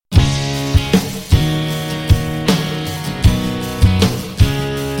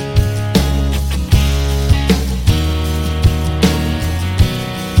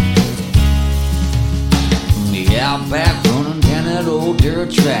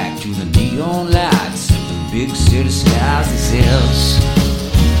back to the neon lights of the big city skies and says,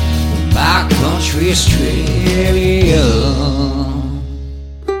 my country Australia.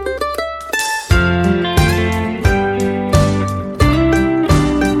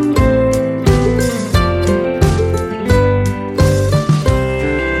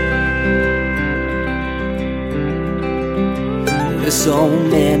 This old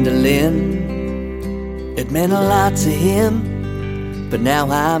mandolin, it meant a lot to him, but now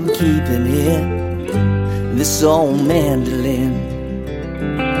I'm keeping it. This old mandolin,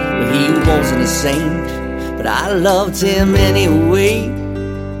 well, he wasn't a saint, but I loved him anyway.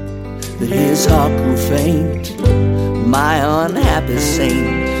 But his heart grew faint, my unhappy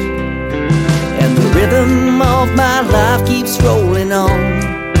saint. And the rhythm of my life keeps rolling on.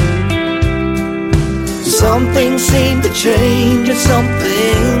 Some things seem to change and some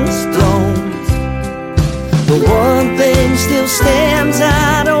things don't. But one thing still stands,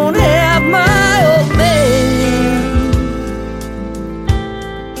 I don't have my old man,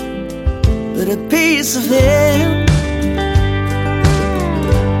 but a piece of him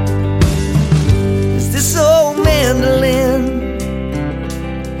is this old mandolin.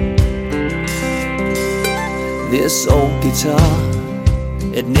 This old guitar,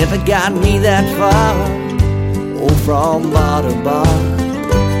 it never got me that far. Oh, from bar to bar,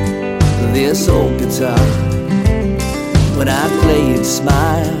 this old guitar, when I play it'd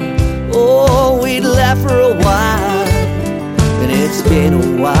smile. Oh, we'd laugh for a while, and it's been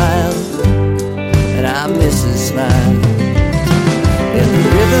a while, and I miss his smile. And the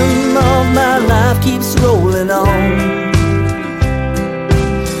rhythm of my life keeps rolling on.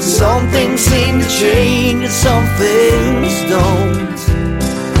 Some things seem to change and some things don't.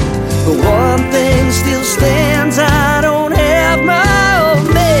 But one thing still stands, I don't have my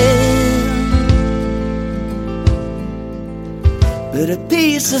old man, but a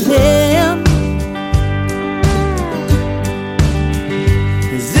piece of him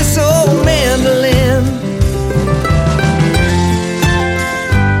is this old mandolin.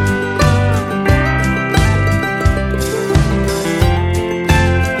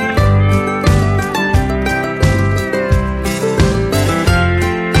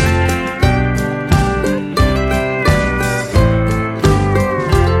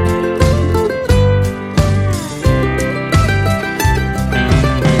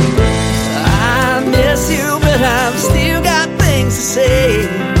 Say,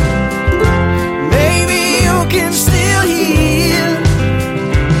 maybe you can still hear.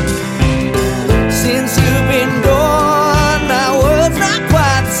 Since you've been gone, my world's not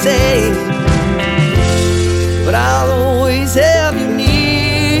quite the same, but I'll always have you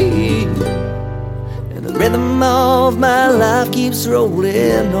near. And the rhythm of my life keeps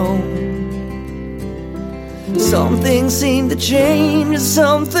rolling on. Some things seem to change and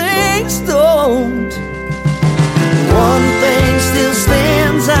some things don't. One thing still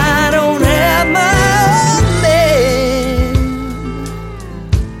stands, I don't have my own man,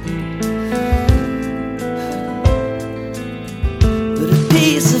 but a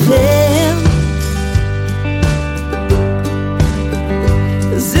piece of him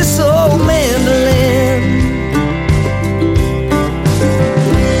is this old mandolin.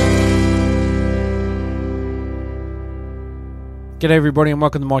 G'day everybody and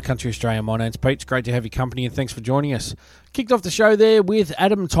welcome to My Country Australia. My name's Pete. It's great to have your company and thanks for joining us. Kicked off the show there with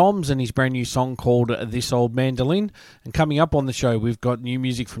Adam Toms and his brand new song called This Old Mandolin. And coming up on the show, we've got new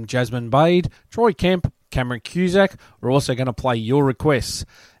music from Jasmin, Bade, Troy Kemp, Cameron Cusack. We're also going to play your requests.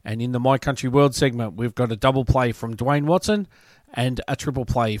 And in the My Country World segment, we've got a double play from Duane Watson and a triple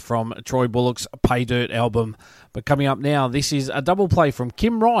play from Troy Bulloock's Pay Dirt album. But coming up now, this is a double play from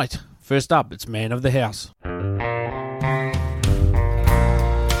Kim Wright. First up, it's Man of the House.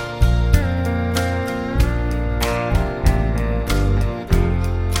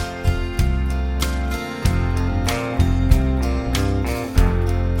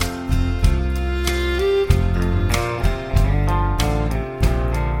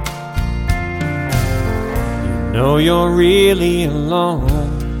 Know you're really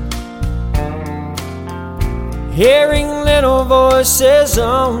alone, hearing little voices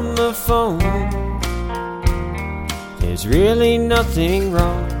on the phone. There's really nothing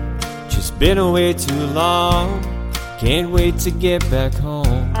wrong, just been away too long. Can't wait to get back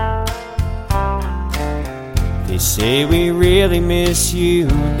home. They say we really miss you,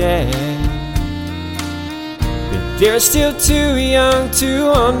 Dad, but they're still too young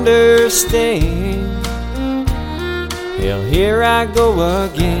to understand. Well, here I go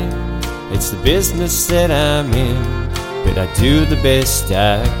again, it's the business that I'm in, but I do the best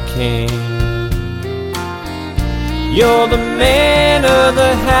I can. You're the man of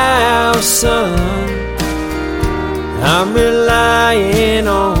the son. I'm relying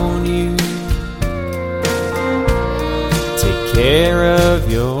on you. Take care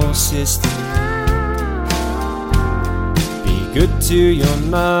of your sister. Be good to your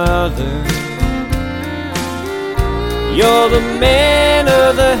mother. You're the man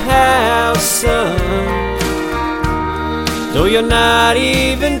of the house, son. Though you're not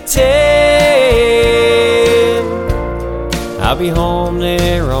even 10, I'll be home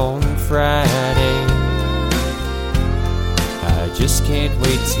there on Friday. I just can't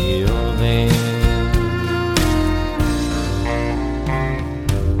wait till then.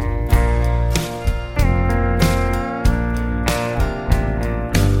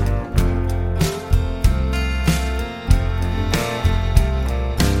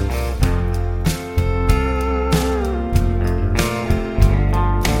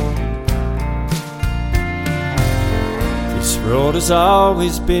 Road has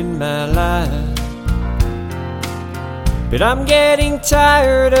always been my life, but I'm getting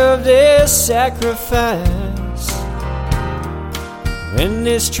tired of this sacrifice. When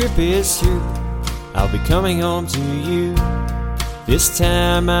this trip is through, I'll be coming home to you. This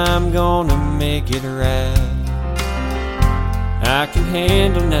time I'm gonna make it right. I can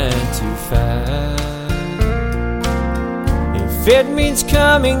handle 9 to 5. If it means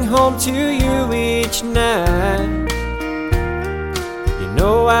coming home to you each night,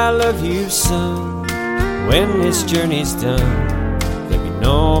 know I love you, son. When this journey's done, there'll be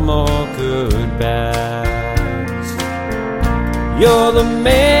no more goodbyes. You're the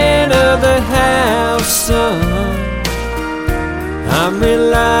man of the house, son. I'm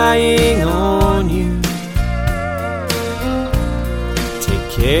relying on you. Take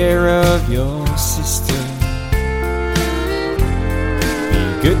care of your sister. Be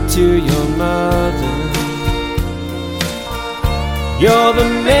good to your mother. You're the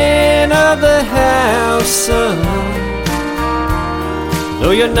man of the house, son.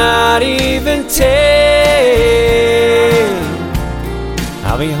 Though you're not even 10,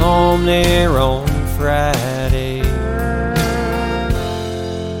 I'll be home there on Friday.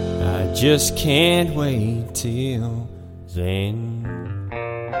 I just can't wait till then.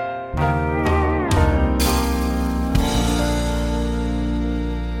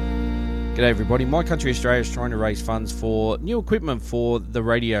 G'day everybody, My Country Australia is trying to raise funds for new equipment for the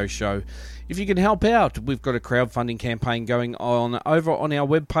radio show. If you can help out, we've got a crowdfunding campaign going on over on our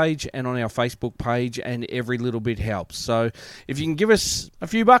webpage and on our Facebook page, and every little bit helps. So if you can give us a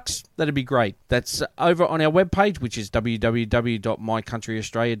few bucks, that'd be great. That's over on our webpage, which is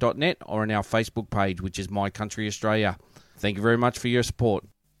www.mycountryaustralia.net, or on our Facebook page, which is My Country Australia. Thank you very much for your support.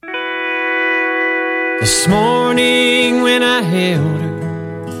 This morning when I held her,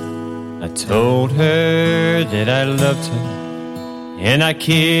 I told her that I loved her, and I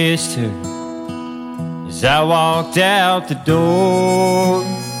kissed her as I walked out the door.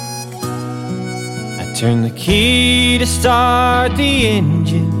 I turned the key to start the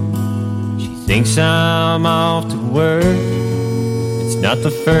engine. She thinks I'm off to work. It's not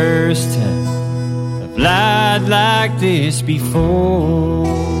the first time I've lied like this before.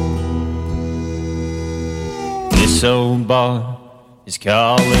 This old bar is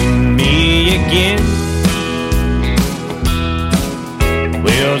calling me again.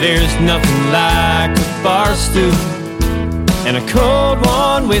 Well, there's nothing like a bar stool and a cold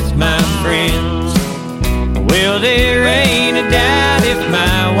one with my friends. Well, there ain't a doubt if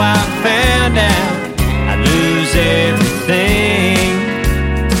my wife found out I'd lose everything.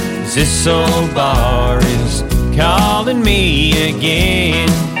 'Cause this old bar is calling me again.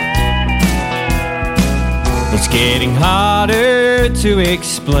 It's getting harder to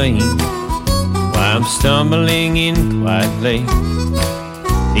explain why I'm stumbling in quite late.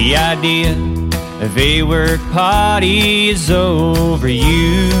 The idea of a work party is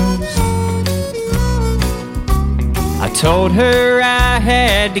overused. I told her I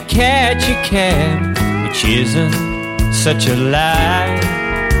had to catch a cab, which isn't such a lie,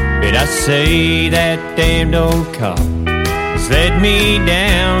 but I say that damned old car has let me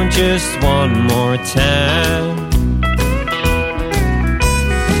down just one more time.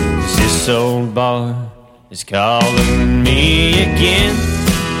 'Cause this old bar is calling me again.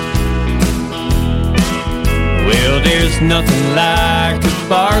 Well, there's nothing like a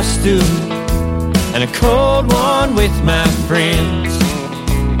bar stool and a cold one with my friends.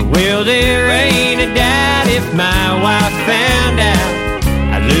 Well, there ain't a doubt if my wife found out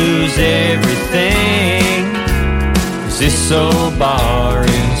I'd lose everything. 'Cause this old bar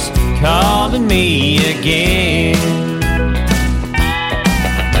is calling me again.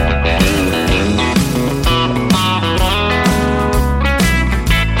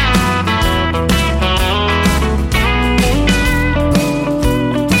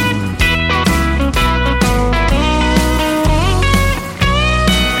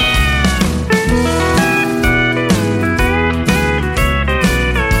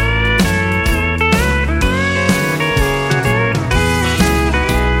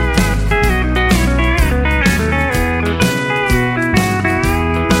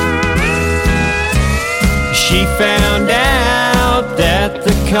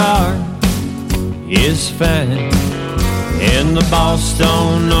 car is fine, and the boss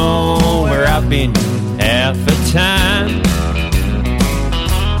don't know where I've been half the time.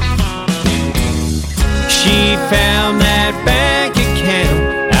 She found that bank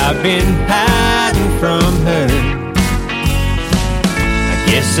account I've been hiding from her. I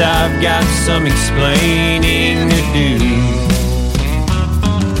guess I've got some explaining to do.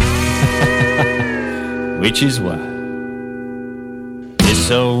 Which is why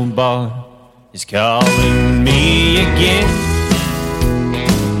this old bar is calling me again.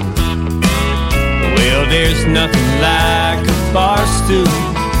 Well, there's nothing like a bar stool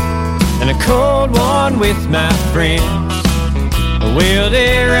and a cold one with my friends. Well,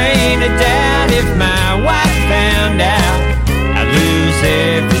 there ain't a doubt if my wife found out I'd lose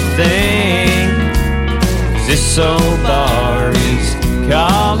everything. 'Cause this old bar is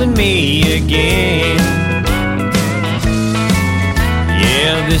calling me again.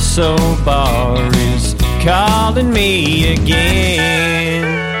 Yeah, this old bar is calling me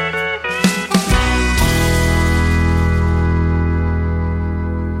again.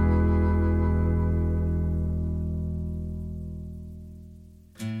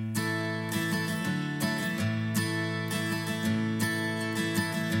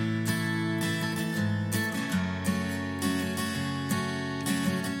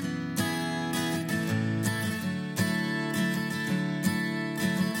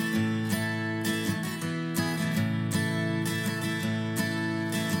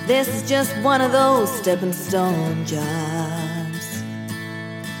 This is just one of those stepping stone jobs,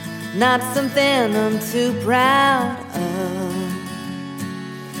 not something I'm too proud of.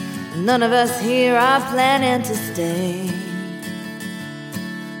 None of us here are planning to stay,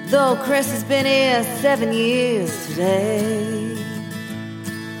 though Chris has been here 7 years today.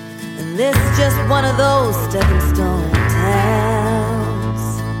 And this is just one of those stepping stone towns.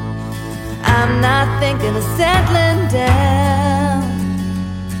 I'm not thinking of settling down,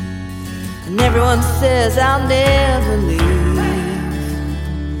 and everyone says I'll never leave.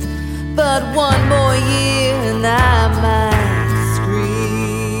 But one more year and I might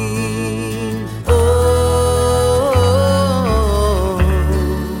scream. Oh,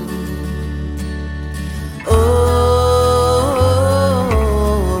 oh, oh.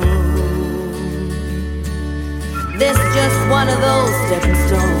 This is just one of those stepping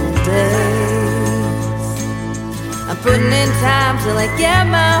stone days. I'm putting in time till I get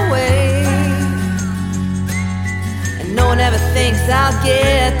my way. No one ever thinks I'll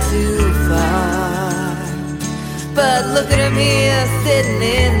get too far, but look at him here sitting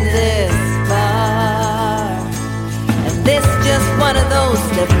in this bar. And this is just one of those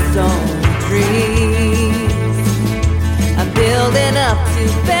stepping stone dreams. I'm building up to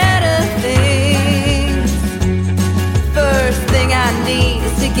better things. First thing I need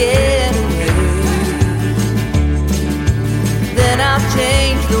is to get away. Then I'll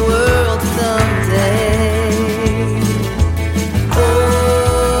change the world someday.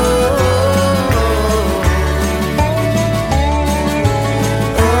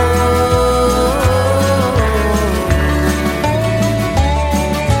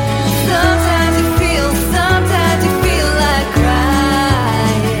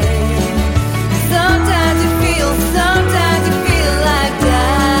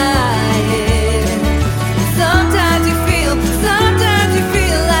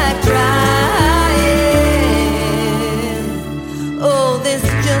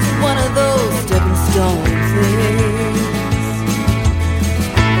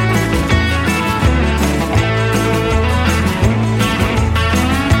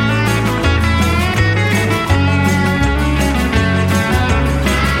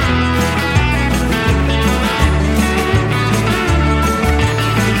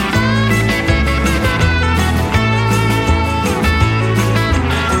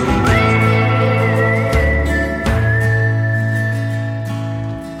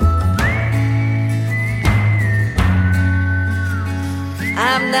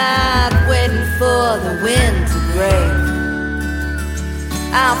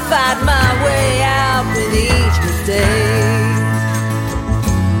 I'll fight my way out with each mistake.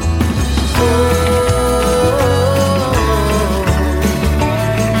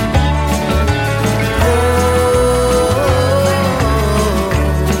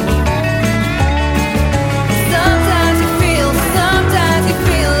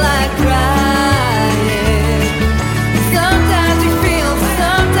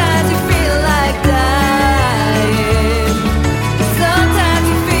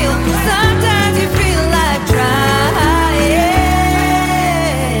 Yeah.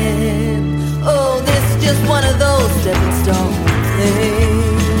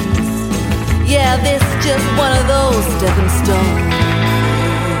 Yeah, this just one of those stepping stones.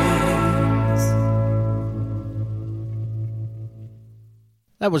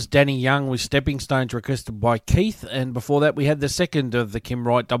 That was Dani Young with Stepping Stones, requested by Keith. And before that, we had the second of the Kim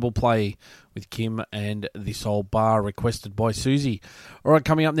Wright double play with Kim and This Old Bar, requested by Susie. All right,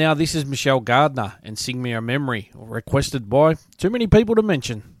 coming up now, this is Michelle Gardiner and Sing Me a Memory, requested by too many people to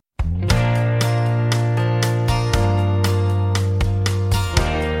mention.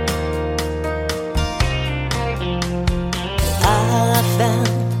 I found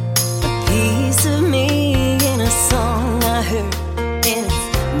a piece of me in a song I heard. In its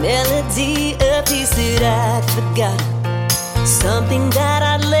melody, a piece that I'd forgotten, something that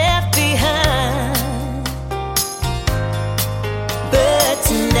I'd left behind. But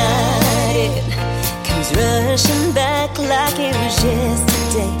tonight it comes rushing back like it was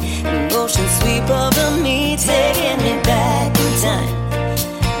yesterday. Emotion sweep over me, taking me back in time,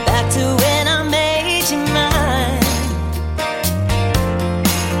 back to when I made you mine.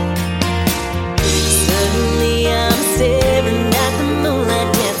 Suddenly I'm staring at the moonlight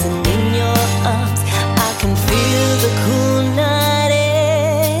dancing in your arms. I can feel the cool night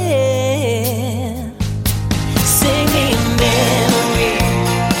air. Sing me a memory,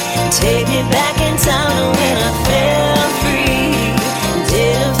 take me back in time to when I felt free.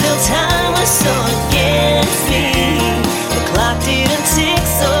 Didn't feel time was so against me. The clock didn't tick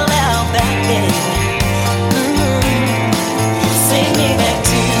so loud back then. Sing me back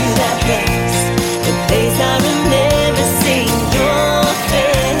to that place, the place I remember seeing your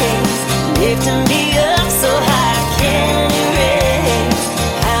face, lifting me up so high I can't erase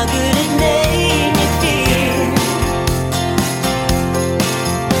how good it made me feel.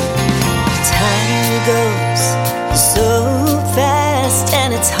 Time goes so fast and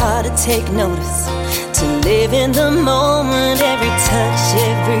it's hard to take notice, to live in the moment, every touch,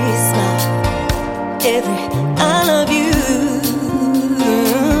 every smile, every I love you.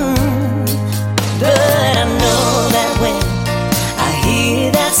 But I know that when I hear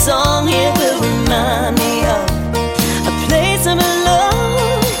that song, it will remind me of a place I'm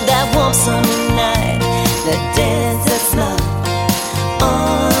alone, that warm summer night, that dance, that smile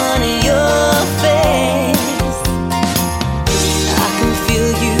on your face. I can feel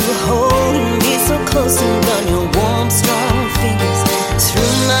you holding me so close and run your warm, strong fingers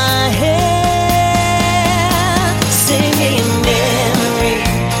through my hair. Sing me a memory,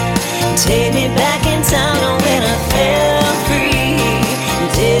 take me back in time to when I felt free.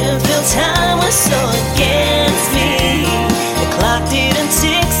 Didn't feel time was so against me. The clock didn't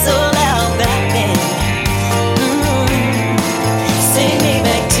tick so loud back then. Sing me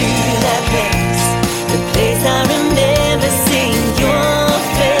back to that place, the place I remember seeing your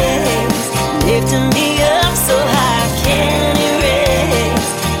face, lifting me up so high I can't erase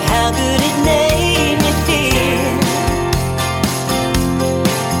how good it made me feel.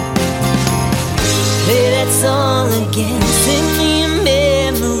 Play that song again, sing me a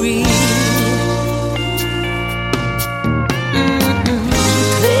memory.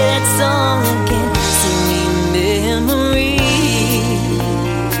 Play that song again, sing me a memory.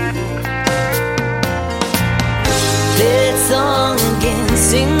 Play that song again,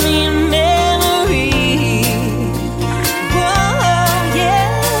 sing me a memory. Whoa, yeah.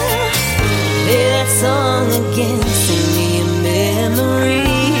 Play that song again, sing me a memory.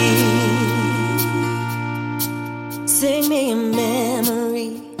 Sing me a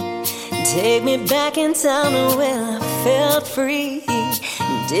memory, take me back in time to when I felt free.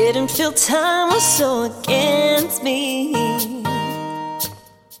 Didn't feel time was so against me.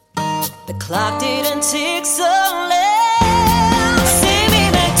 The clock didn't tick so loud. Sing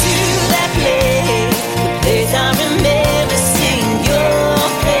me back to that place, the place I remember seeing your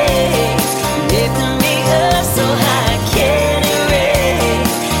face, lifting me up so high I can't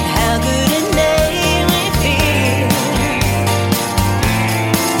erase how good it made me feel.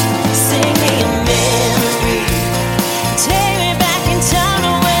 Sing me a memory, take me back in time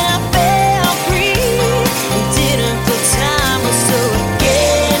to when I felt free. Didn't feel time was so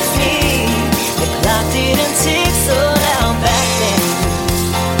against me. The clock didn't tick so loud back then.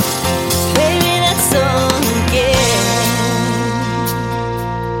 Play me that song again.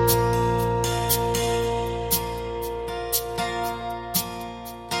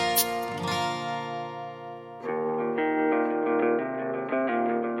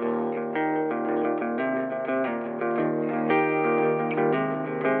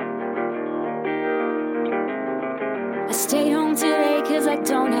 I stayed home today cause I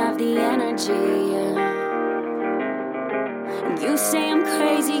don't have the energy. And you say I'm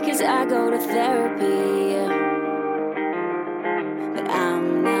crazy cause I go to therapy. But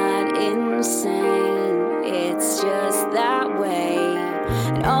I'm not insane.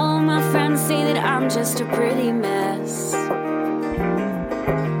 just a pretty mess.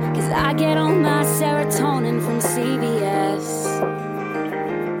 'Cause I get all my serotonin from CVS.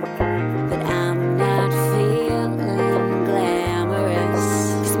 But I'm not feeling glamorous.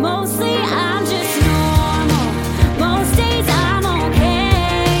 'Cause mostly I'm just normal. Most days I'm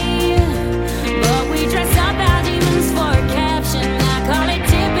okay. But we dress up our demons for a caption. I call it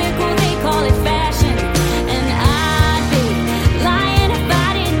typical, they call it fashion. And I'd be lying if I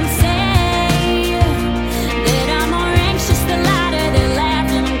didn't say that I'm more anxious the louder they're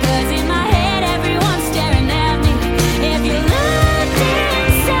laughing. 'Cause in my head everyone's staring at me. If you looked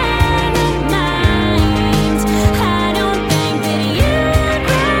inside my mind, I don't think that you'd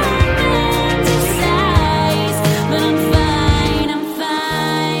romanticize. But I'm fine, I'm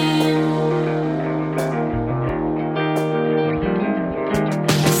fine.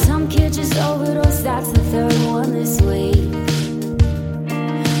 Some kid just overdosed, that's the third one this week.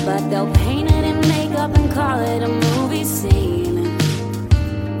 But they'll paint it in makeup and call it a movie scene.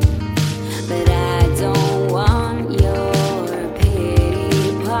 But I don't want your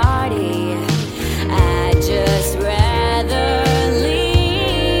pity party. I'd just rather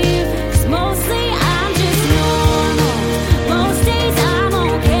leave. 'Cause mostly I'm just normal. Most days I'm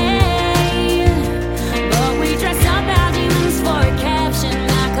okay. But we dress up our demons for a caption.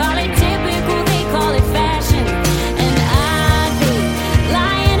 I call it typical, they call it fashion. And I'd be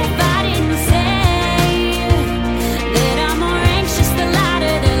lying if I didn't say that I'm more anxious the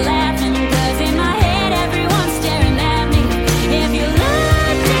louder they're laughing. 'Cause in my head everyone's staring at me. If you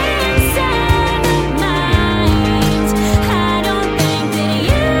looked inside my mind, I don't think that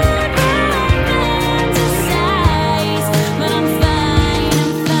you'd romanticize. But I'm fine,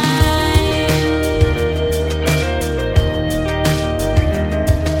 I'm fine.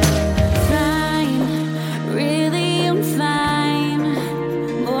 Fine, really I'm fine.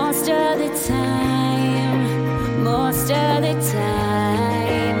 Most of the time, most of the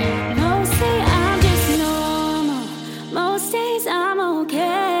time. Mostly I'm just normal. Most days I'm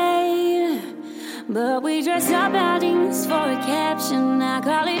okay. But we dress up our demons for a caption. I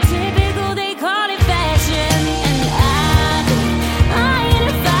call it typical, they call it fashion. And I'd be lying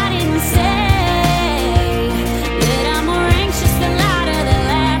if I didn't say that I'm more anxious the louder they're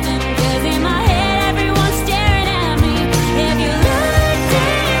laughing. 'Cause in my head everyone's staring at me. If you looked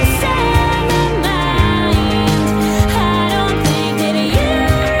inside my mind, I don't think that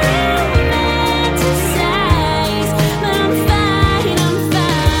you'd romanticize. But I'm fine, I'm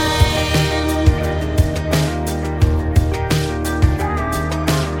fine.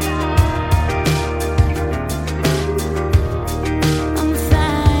 I'm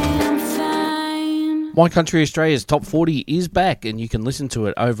fine, I'm fine. My Country Australia's Top 40 is back, and you can listen to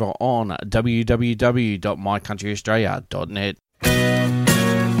it over on www.mycountryaustralia.net.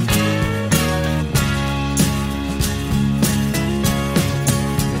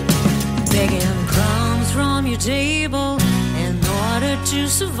 Begging crumbs from your table in order to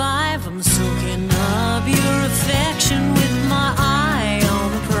survive. I'm soaking up your affection with my eye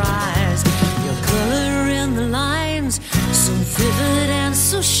on the prize. Your color in the lines, so vivid and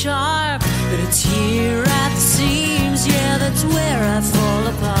so sharp, but it's here at the seams, yeah, that's where I fall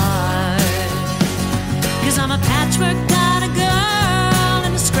apart. 'Cause I'm a patchwork kind of girl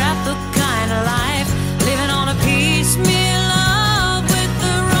in a scrapbook kind of life, living on a piecemeal love with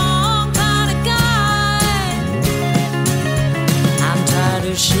the wrong kind of guy. I'm tired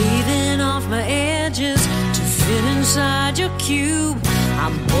of shaving off my edges to fit inside your cube.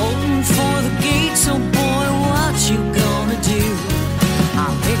 I'm bolting for the gate, so boy, what you gonna do?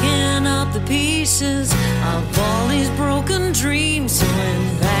 I'm picking up the pieces of all these broken dreams,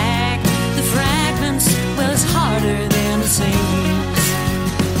 throwing back the fragments. Well, it's harder than it seems.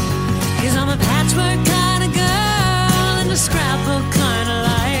 'Cause I'm a patchwork kind of girl in a scrapbook kind of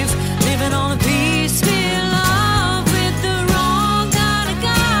life, living on a piecemeal love with the wrong kind of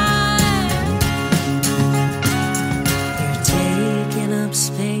guy. You're taking up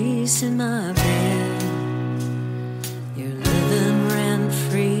space in my bed. You're living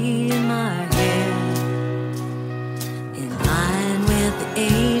rent-free in my head. In line with the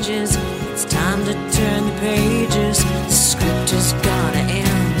ages, it's time to turn the pages. The script has gotta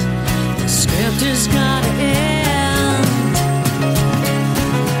end. The script has gotta end.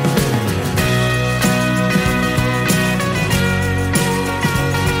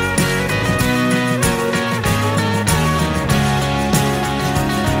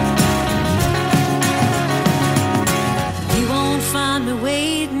 You won't find me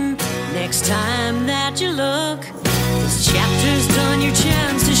waiting next time that you look. This chapter's done your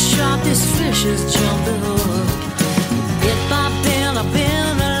chance to shop. This fish has jumped the hook. Bit by bit, I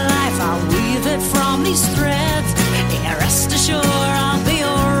build a life. I weave it from these threads. Yeah, rest assured I'll be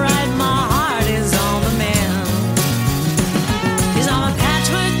alright. My heart is on the mend. 'Cause I'm a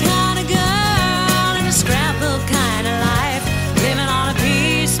patchwork kind of girl in a scrapbook kind of life, living on a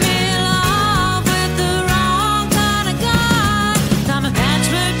piecemeal off with the wrong kind of guy. I'm a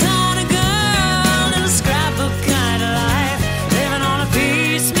patchwork kind of girl in a scrapbook kind of life, living on a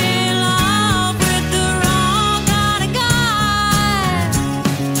piecemeal off with the wrong kind of guy.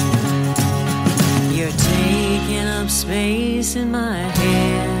 You're taking up space in my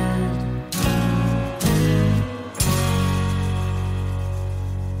head.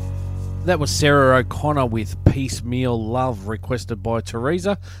 That was Sarah O'Connor with Piecemeal Love, requested by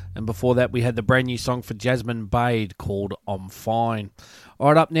Terresa. And before that, we had the brand new song for Jasmin Bade called I'm Fine. All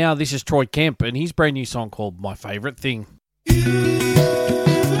right, up now, this is Troy Kemp and his brand new song called My Favourite Thing.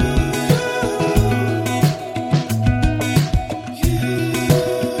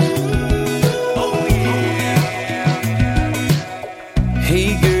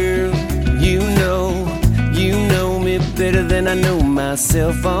 Hey girl, you know me better than I know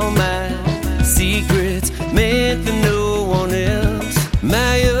myself. All my secrets meant for no one else.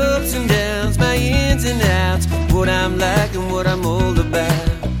 My ups and downs, my ins and outs, what I'm like and what I'm all about.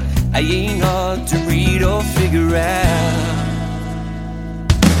 I ain't hard to read or figure out.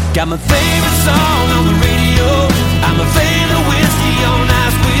 Got my favorite song on the radio. I'm a fan of whiskey on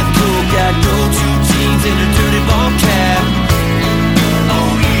ice with coke. Got go-to jeans and a dirty ball cap.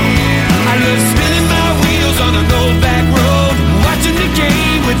 Oh yeah. I love spinning my wheels on an old back road, watching the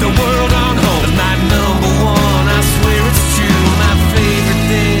game with the world on hold. My number one, I swear it's true. My favorite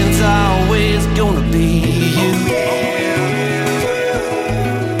thing's always gonna be you.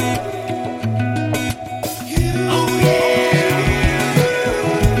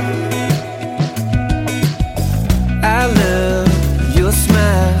 I love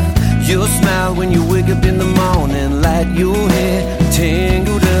your smile when you wake up in the morning, light your hair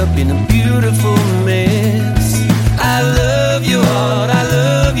tangled up in a beautiful mess. I love your heart, I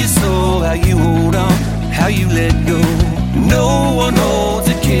love your soul, how you hold on, how you let go. No one holds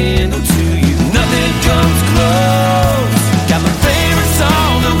a candle to you, nothing comes close. Got my favorite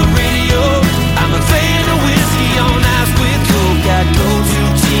song on the radio. I'm a fan of whiskey on ice with coke. Got go-to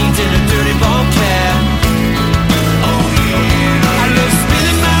jeans and a dirty ball cap. Oh yeah. I love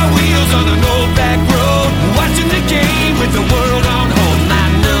spinning my wheels on an old back road, watching the game with the world on hold. My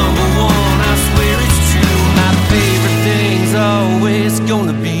number one, I swear it's true. My favorite thing's always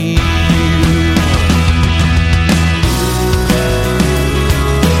gonna be you.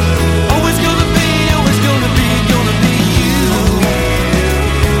 Always gonna be you. Always gonna be you.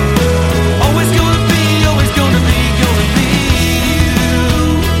 Always gonna be you.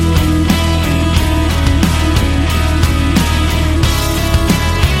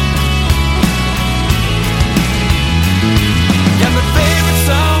 Got my favorite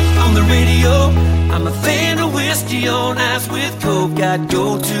song on the radio. I'm a fan of whiskey on ice with coke. Got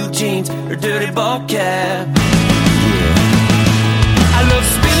go-to jeans or dirty ball cap. I love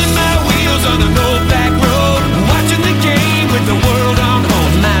spinning my wheels on an old back road, watching the game with the world on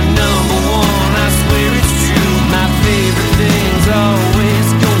hold. My number one, I swear it's true. My favorite thing's always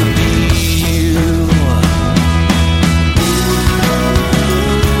gonna be you.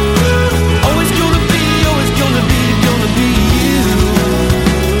 Always gonna be you. Always gonna be you. Always gonna be you.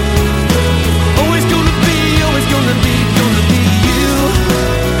 Always gonna be you. Always gonna be you.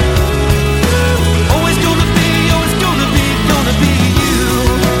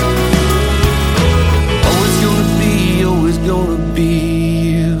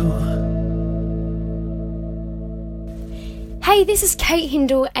 you. Hey, this is Kate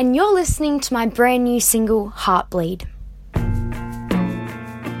Hindle, and you're listening to my brand new single, Heartbleed.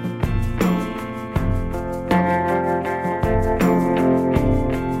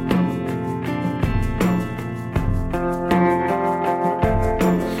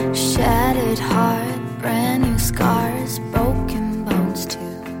 Shattered heart, brand new scars, broken bones too.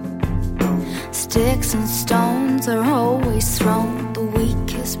 Sticks and stones are always thrown, the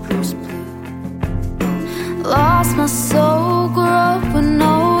weakest bruised blue. Lost my soul, grew up with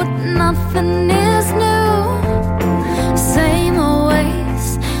old, nothing is new. Same old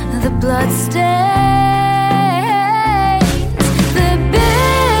ways, the blood stains. The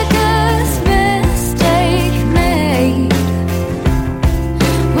biggest mistake made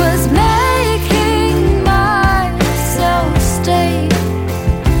was making myself stay.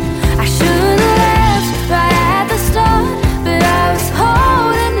 I should have left right at the start, but I was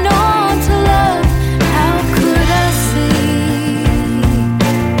holding on to love. How could I see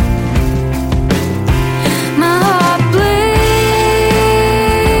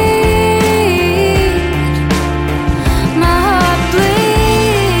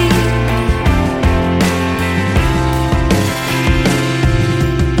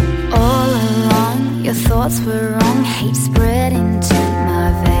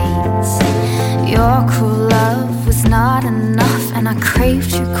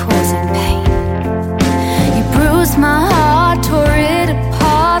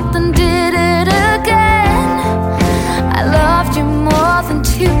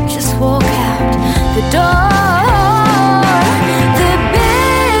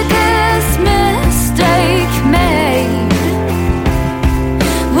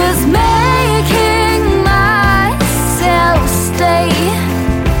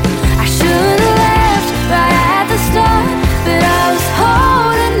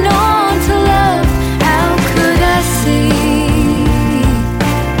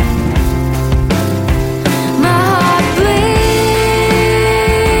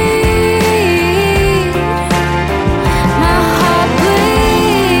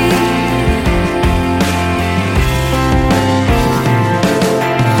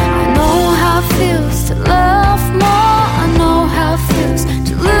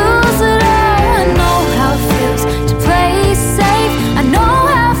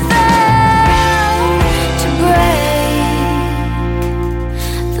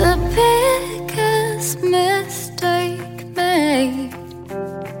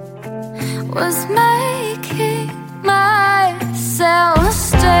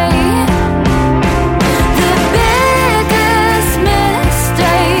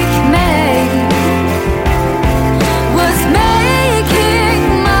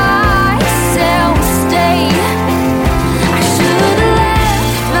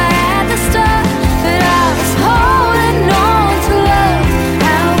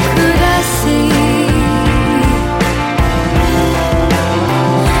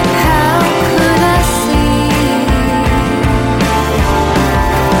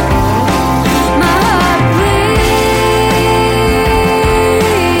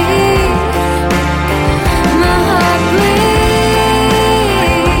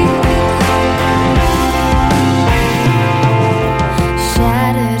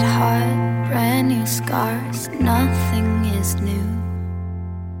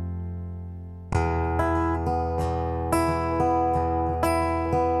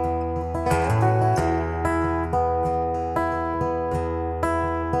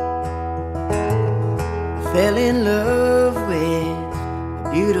fell in love with a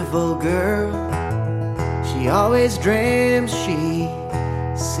beautiful girl. She always dreamed she'd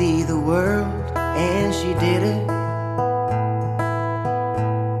see the world, and she did it.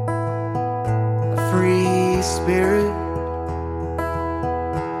 A free spirit.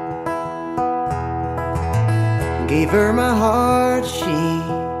 Gave her my heart, she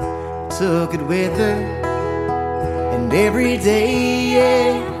took it with her. And every day,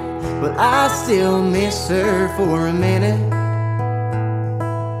 yeah, well, I still miss her for a minute,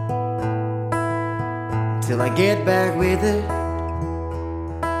 till I get back with her.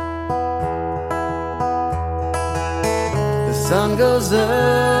 The sun goes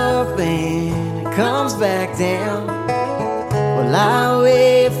up and it comes back down. Well, I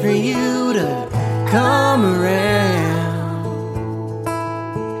wait for you to come around.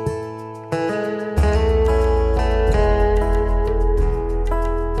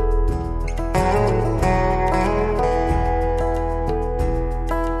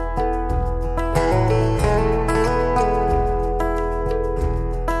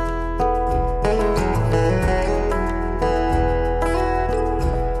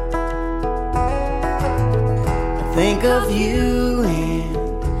 Think of you and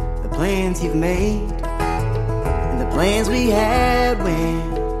the plans you've made, and the plans we had when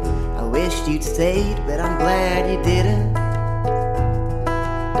I wished you'd stayed, but I'm glad you didn't.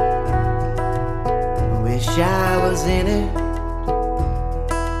 I wish I was in it.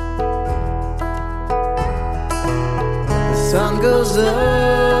 The sun goes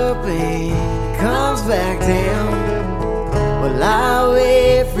up and comes back down. Well, I'll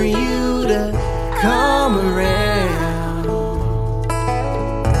wait for you to come around.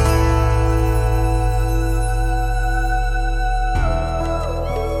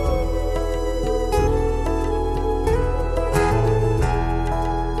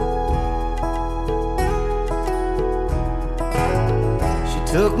 She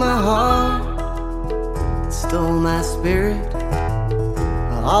took my heart, stole my spirit.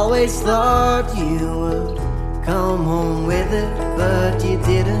 I always thought you would come home with it, but you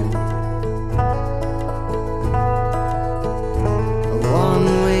didn't.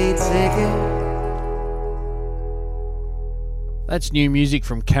 One-way ticket. That's new music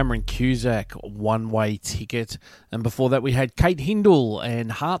from Cameron Cusack, One-Way Ticket. And before that we had Kate Hindle and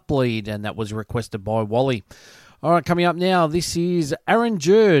Heartbleed, and that was requested by Wally. All right, coming up now, this is Aaron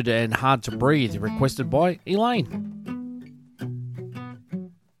Jurd and Hard to Breathe, requested by Elaine.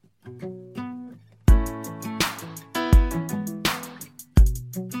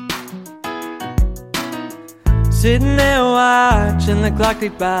 Sitting there watching the clock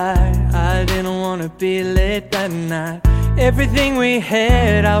tick by, I didn't want to be late that night. Everything we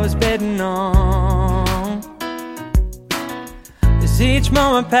had I was betting on. As each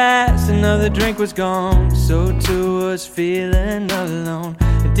moment passed, another drink was gone, so too was feeling alone.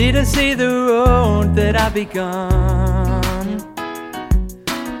 I didn't see the road that I'd begun.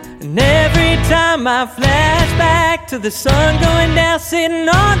 And every time I flash back to the sun going down, sitting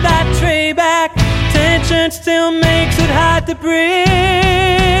on that tree back, tension still makes it hard to breathe.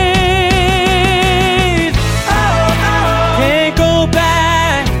 Can't go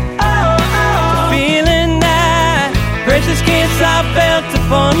back to feeling that precious kiss I felt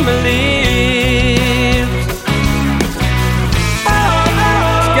upon my lips.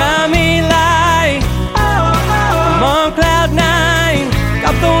 It's got me like I'm on cloud nine,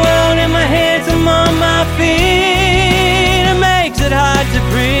 got the world in my hands, I'm on my feet. It makes it hard to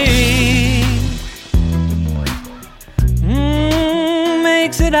breathe.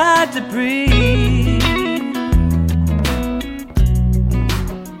 Makes it hard to breathe.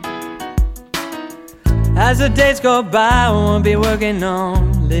 As the days go by, I won't be working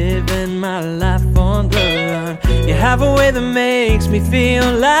on living my life on the run. You have a way that makes me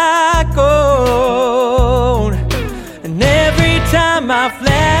feel like gold. And every time I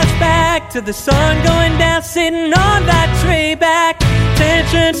flash back to the sun going down, sitting on that tree back,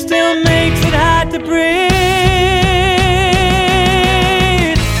 tension still makes it hard to breathe.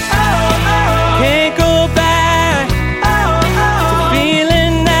 Can't go back to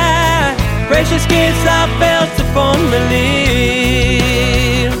feeling that precious kiss I felt upon my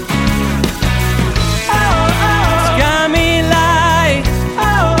lips. It's got me like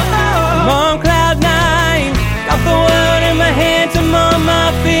I'm on cloud nine, got the world in my hands, I'm on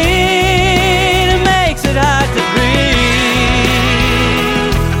my feet. It makes it hard to breathe.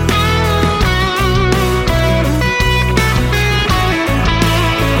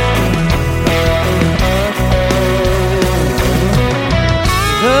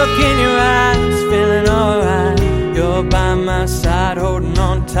 Look in your eyes, feeling alright. You're by my side, holding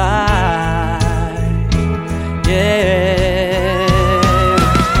on tight.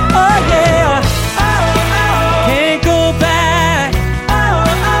 Oh yeah, can't go back to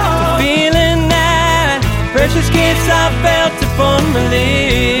feeling that precious gifts I felt upon my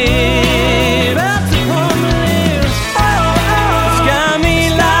lips. It's got me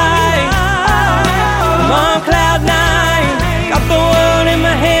like I'm on cloud nine. Got the world in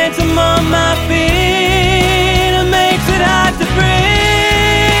my hands, I'm on my feet. It makes it hard to breathe.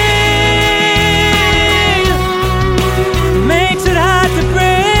 Makes it hard to breathe.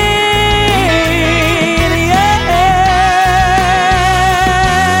 Yeah.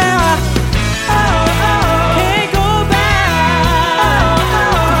 Can't go back to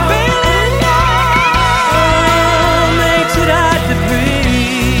feeling now. Makes it hard to breathe.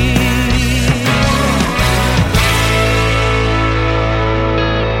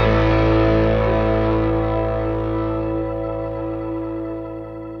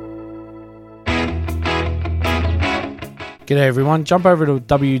 G'day everyone, jump over to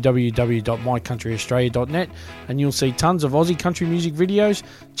www.mycountryaustralia.net and you'll see tons of Aussie country music videos.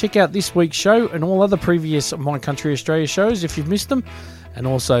 Check out this week's show and all other previous My Country Australia shows if you've missed them. And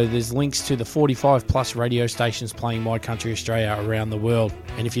also there's links to the 45 plus radio stations playing My Country Australia around the world.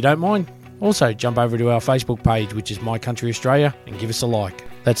 And if you don't mind, also jump over to our Facebook page, which is My Country Australia, and give us a like.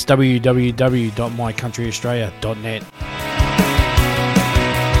 That's www.mycountryaustralia.net.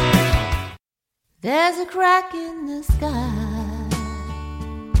 There's a crack in the sky.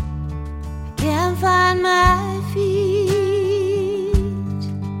 I can't find my feet.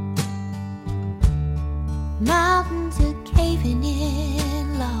 Mountains are caving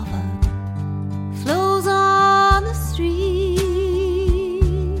in, lava flows on the street.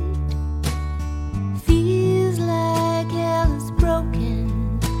 Feels like hell is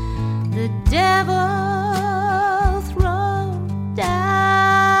broken. The devil thrown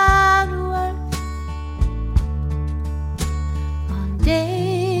down to earth.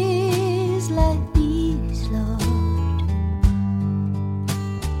 Days like these, Lord,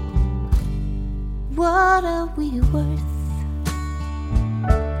 what are we worth?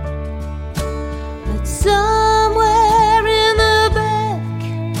 But somewhere in the back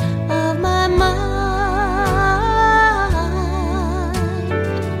of my mind,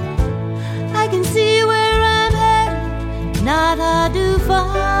 I can see where I'm headed, not hard to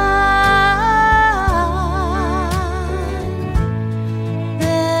find.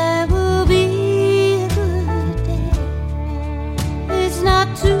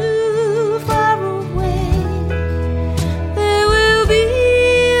 Too far away, there will be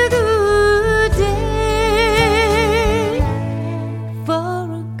a good day,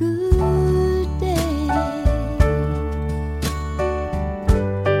 for a good day.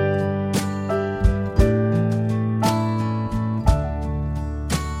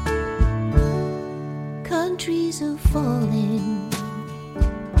 Countries are falling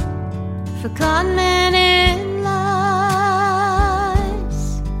for con men and lies.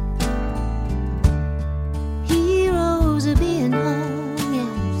 Heroes are being hung,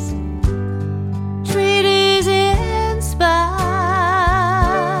 yes, traitors and spies.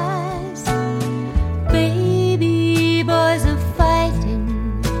 Baby boys are fighting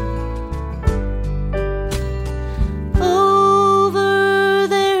over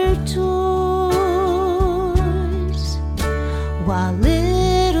their toys, while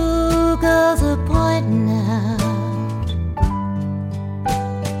little girls are pointing out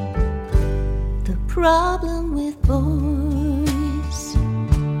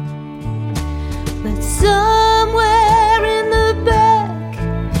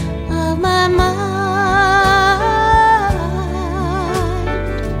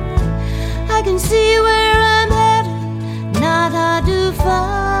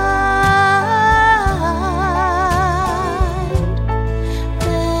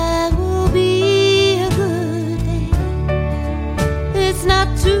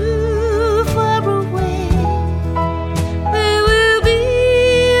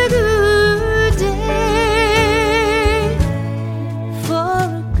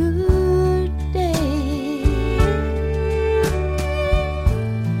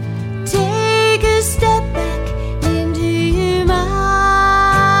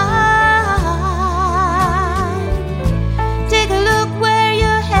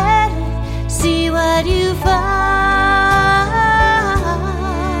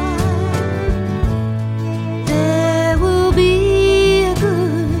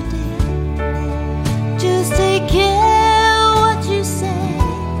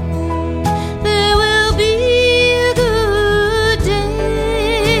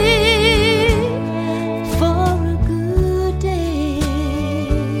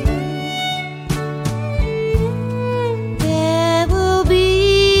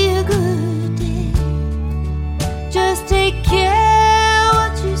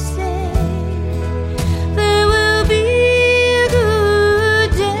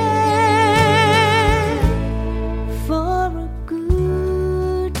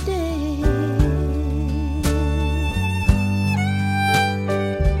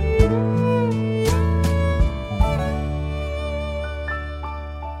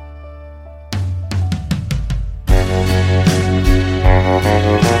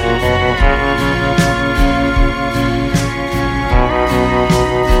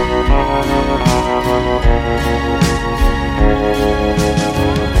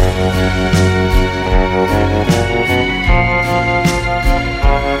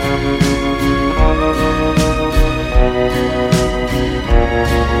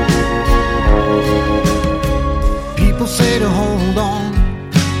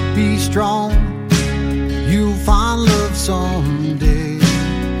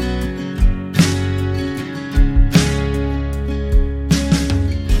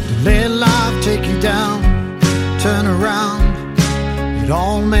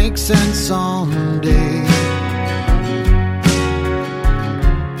make sense someday.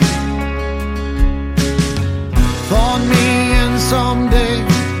 For me and someday,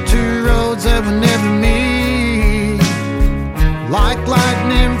 two roads that will never meet. Like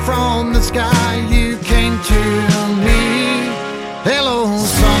lightning from the sky, you came to me. Hello,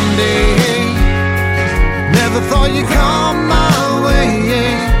 someday. Never thought you'd come my way.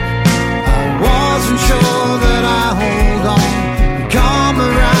 I wasn't sure that I hold on. You come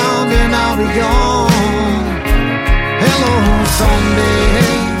around and I'll be gone. Hello, someday.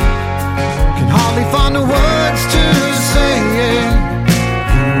 Can hardly find the words to say.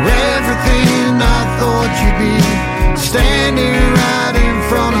 You're everything I thought you'd be, standing right in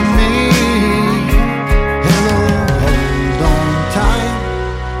front of me. Hello, hold on tight.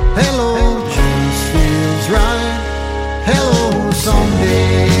 Hello, just feels right. Hello,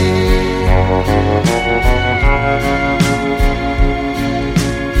 someday.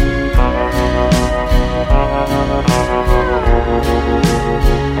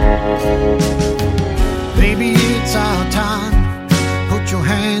 Baby, it's our time. Put your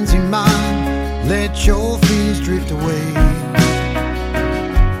hands in mine. Let your fears drift away.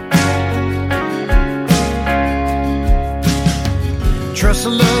 Trust the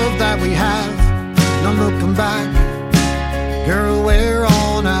love that we have, no looking back. Girl, we're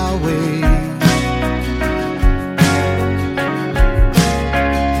on our way.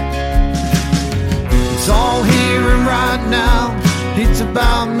 It's all here and right now. It's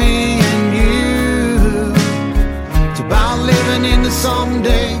about me and you. It's about living in the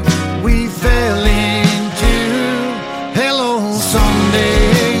someday we fell into. Hello,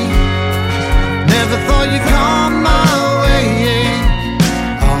 someday. Never thought you'd come my way.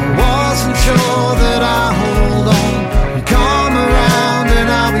 I wasn't sure that I hold on. You come around and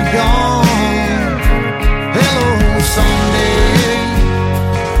I'll be gone. Hello, someday.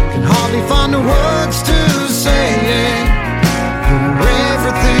 Can hardly find the words to say. You're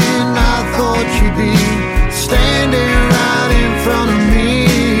everything I thought you'd be, standing right in front of me.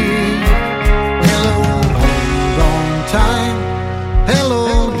 Hello, hold on tight. Hello,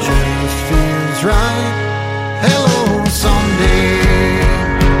 just feels right. Hello, someday.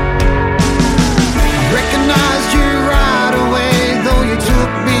 I recognized you right away, though you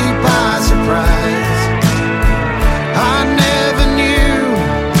took me by surprise. I never knew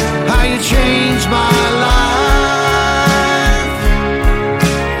how you changed my life.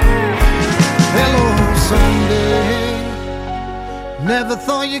 Hello, someday. Never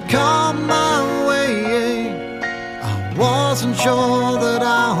thought you'd come my way. I wasn't sure that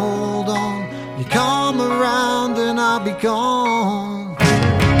I hold on. You come around and I'll be gone.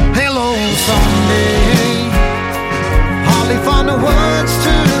 Hello, someday. Hardly find the words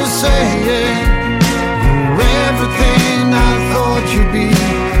to say. You're everything I thought you'd be,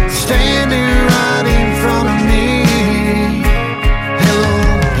 standing right in front of me. Hello,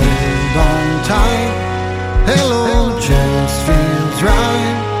 hold on tight. Hello, just feels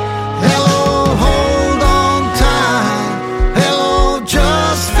right. Hello, hold on tight. Hello,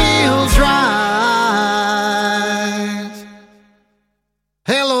 just feels right.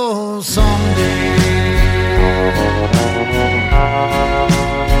 Hello, someday.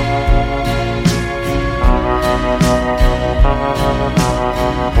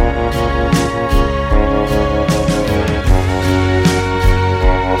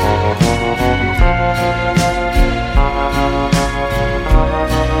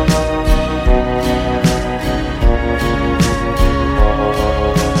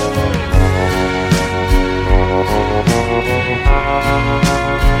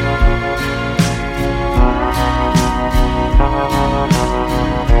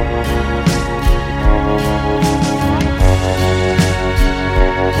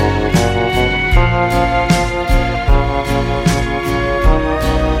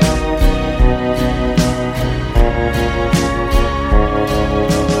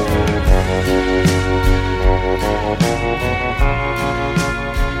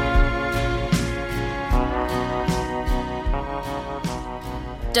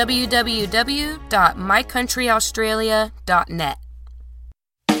 www.mycountryaustralia.net.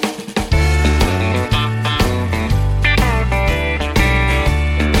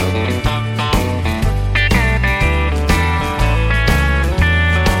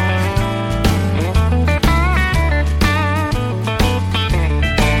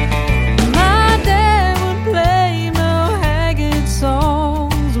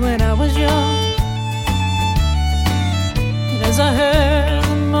 As I heard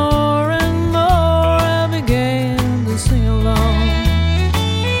them more and more, I began to sing along.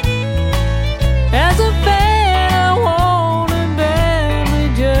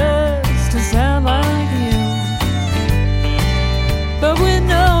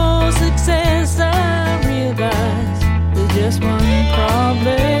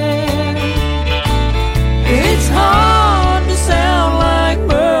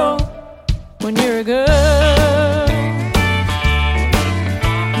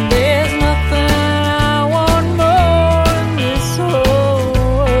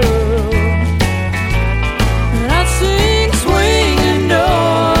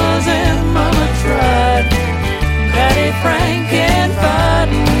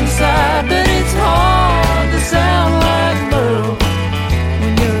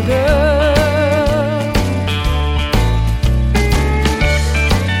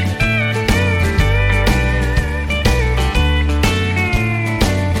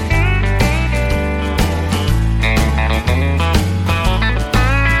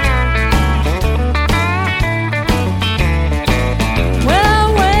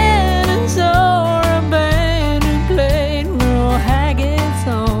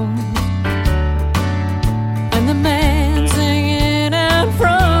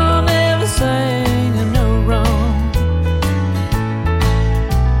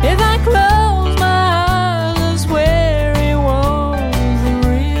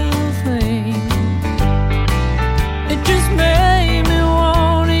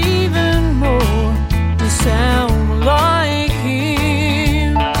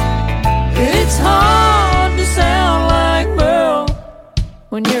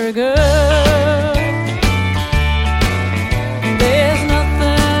 when you're a girl. There's nothing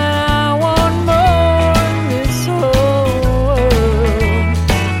I want more in this whole world.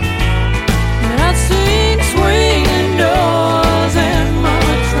 And I've seen swinging doors and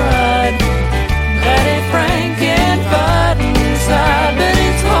Mama tried. Daddy Frank can't fight inside, but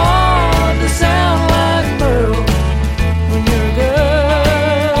it's hard to sound like Merle when you're a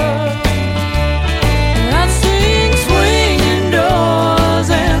girl. And I've seen swinging doors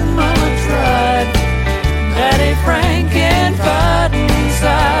and Mama tried. Daddy Frank can't fight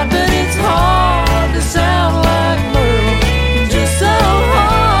inside, but it's hard to sound like Merle. Just so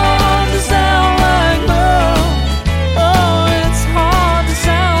hard to sound like Merle. Oh, it's hard to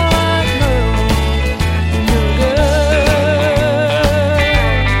sound like Merle when you're a girl.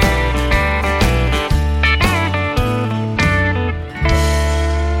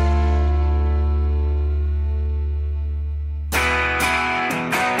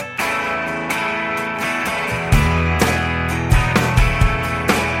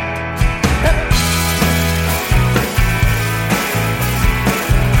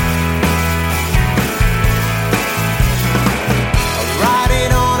 Write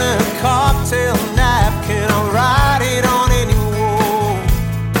it on a cocktail napkin, I'll write it on any wall.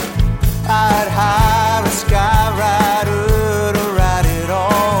 I'd hire a skywriter to write it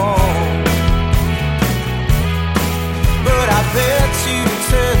all. But I bet you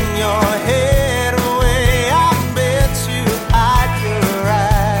turn your head away, I bet you hide your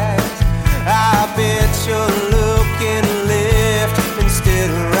eyes. I bet you're looking left instead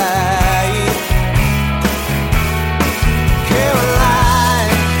of right.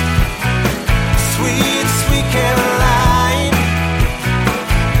 Caroline, sweet, sweet Caroline,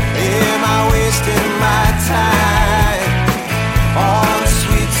 am I wasting my time on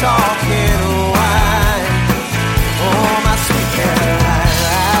sweet talking wine? Oh, my sweet Caroline,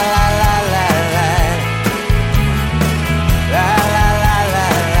 la la la la la, la la la la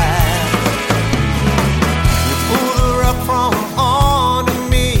la. You pull the rug from under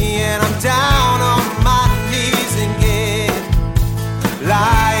me and I'm down on my knees again,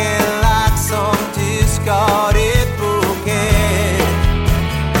 lying like some discarded broken.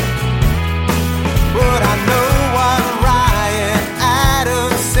 But I know what Ryan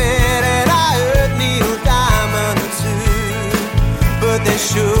Adams said, and I heard Neil Diamond too. But they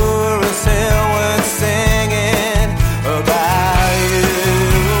sure as hell weren't singing about you.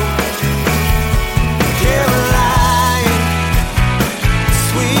 Caroline,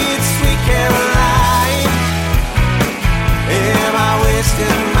 sweet, sweet Caroline, am I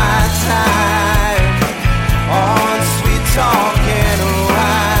wasting my time on sweet talking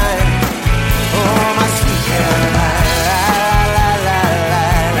wine? Oh, my sweet Caroline, la la la la la,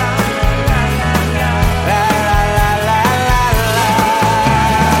 la la la la la.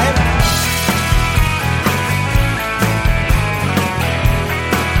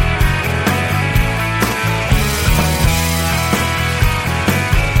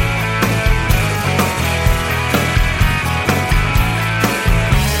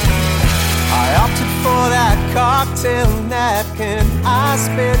 I opted for that cocktail napkin, I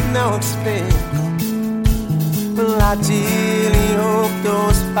spared no expense. Well, I dearly hope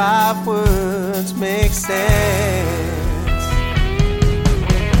those 5 words make sense.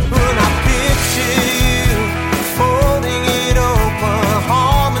 When I picture you folding it open,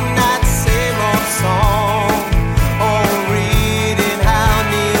 humming that same old song, or reading how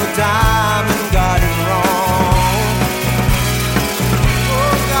Neil Diamond got it wrong.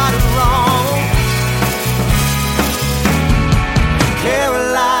 Oh, got it wrong.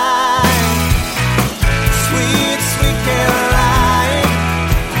 Caroline, sweet, sweet Caroline,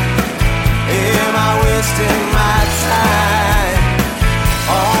 am I wasting my time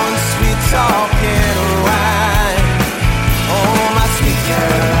on sweet talking wine? Oh, my sweet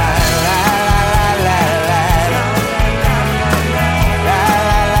Caroline, la la la la la, la la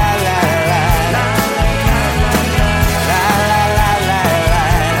la la la, la la la la la,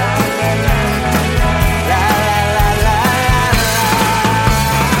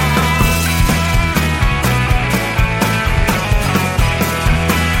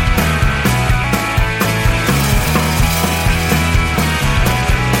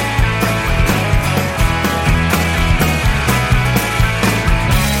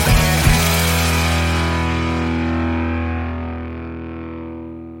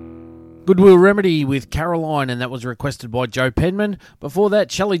 Goodwill Remedy with Caroline, and that was requested by Joe Penman. Before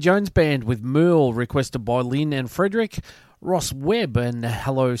that, Shelley Jones Band with Merle, requested by Lynn and Frederik. Ross Webb and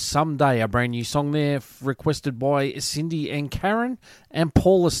Hello Someday, a brand new song there, requested by Cindy and Karen. And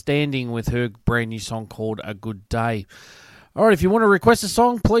Paula Standing with her brand new song called A Good Day. All right, if you want to request a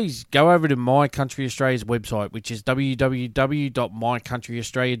song, please go over to My Country Australia's website, which is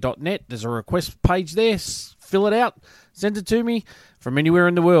www.mycountryaustralia.net. There's a request page there. Fill it out. Send it to me from anywhere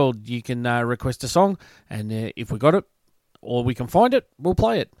in the world. You can request a song, and if we got it or we can find it, we'll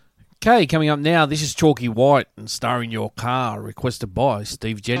play it. Okay, coming up now, this is Chalkie White and Star in Your Car, requested by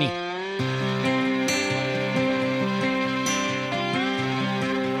Steve Jenny.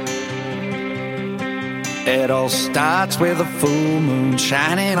 It all starts with a full moon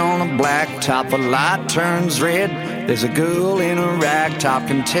shining on a blacktop. A light turns red. There's a girl in a rag top.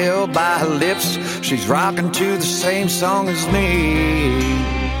 Can tell by her lips she's rocking to the same song as me.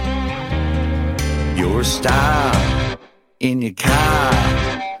 You're a star in your car.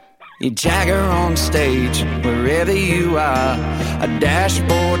 You Jagger on stage, wherever you are. A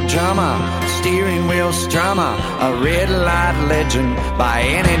dashboard drummer, steering wheel strummer. A red light legend, by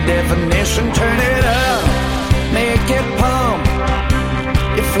any definition. Turn it up, make it pump.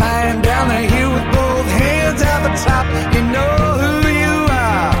 You're flying down the hill with both hands at the top. You know who you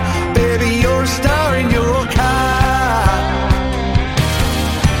are, baby, you're a star in your car.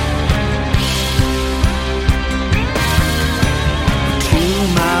 2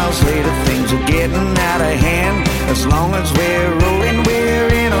 miles later, things are getting out of hand. As long as we're rolling, we're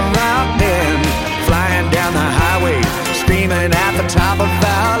in a rock band. Flying down the highway, screaming at the top of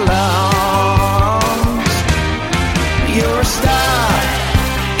our lungs. You're a star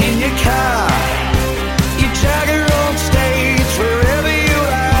in your car. You Jagger on stage, wherever you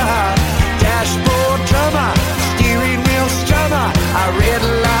are. Dashboard drummer, steering wheel strummer. A red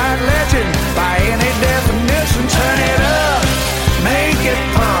light legend, by any definition. Turn it up, make it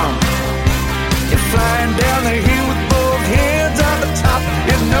pump. You're flying down the hill with both hands on the top.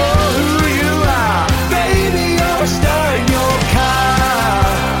 You know who you are, baby, you're a star in your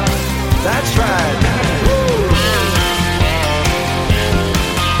car. That's right. Woo.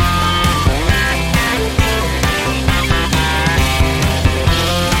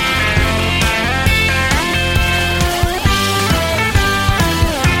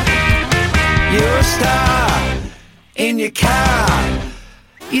 You're a star in your car.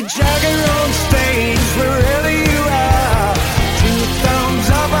 You Jagger on stage, wherever you are. 2 thumbs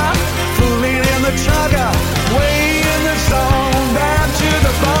up, fooling in the trucker. Way in the zone, down to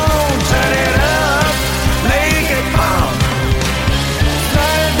the bone. Turn it up, make it pump.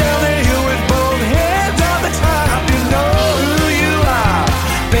 Flying down the hill with both hands on the top. You know who you are,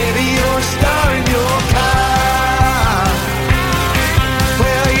 baby, you're a star in your car.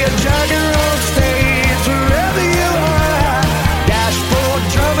 Well, you Jagger on stage, wherever you are. Dashboard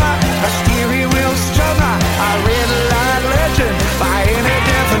drummer, a steering wheel strummer. A red light legend, by any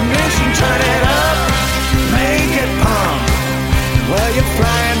definition. Turn it up, make it pump. Well, you're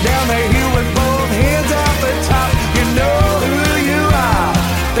flying down the hill with both hands off the top. You know who you are,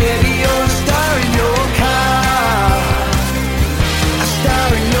 baby, you're a star in your car. A star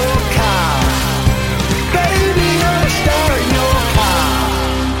in your car. Baby, you're a star in your car.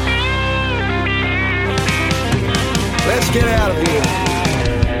 Let's get out of here.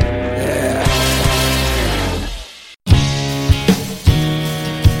 Yeah.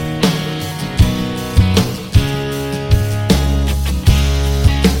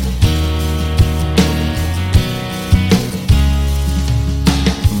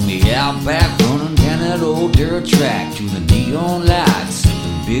 Me out back running down that old dirt track to the neon lights of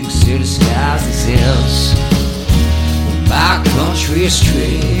the big city skies that says My Country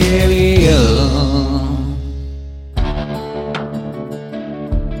Australia.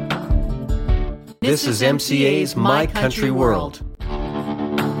 This is MCA's My Country World.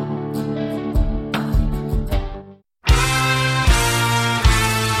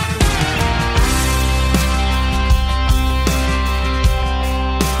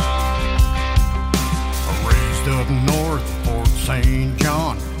 Raised up north of Fort St.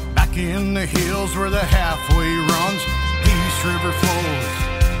 John, back in the hills where the halfway runs. Peace River flows,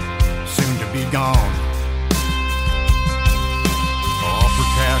 soon to be gone. Upper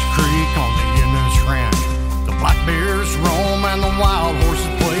Cache Creek on the Innes Ranch, the black bears roam and the wild horses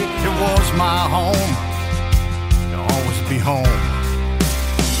play. It was my home, to always be home.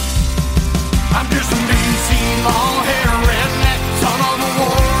 I'm just a BC long-hair redneck, son of a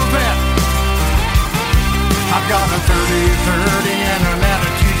war vet. I've got a 30-30 and an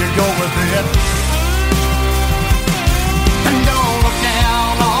attitude to go with it. And don't look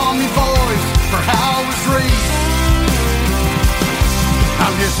down on me, boys, for how I was raised.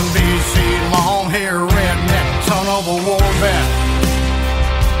 I'm just a BC long-hair redneck, son of a war vet.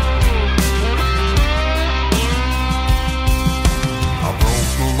 I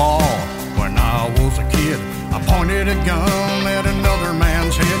broke the law when I was a kid. I pointed a gun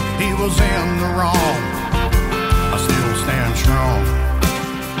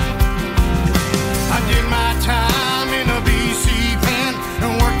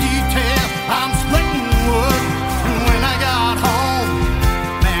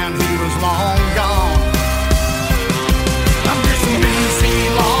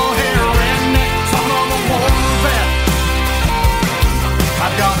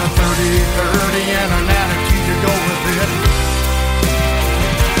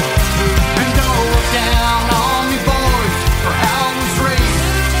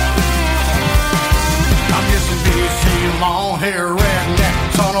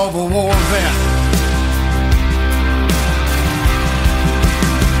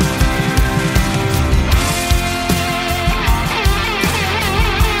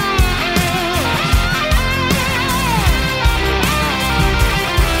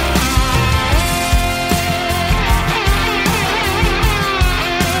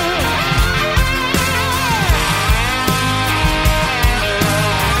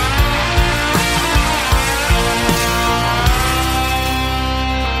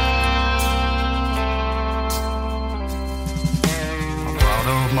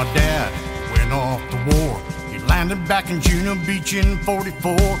 'cause my dad went off to war. He landed back in Juno Beach in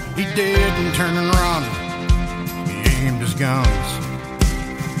 44. He didn't turn and run, he aimed his guns.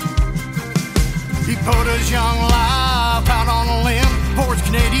 He put his young life out on a limb for his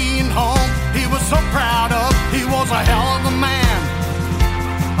Canadian home. He was so proud of, he was a hell of a man.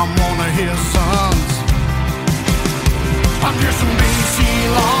 I'm one of his sons. I'm just some BC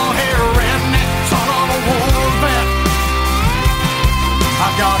long-hair redneck, son of a war vet. I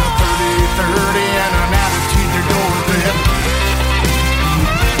got a 30-30 and an attitude to go with it.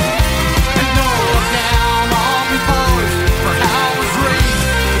 And don't look down on me, boys, for how I was raised.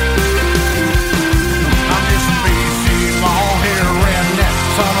 I'm just some BC long-hair redneck,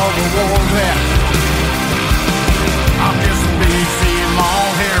 son of a war vet. I'm just some BC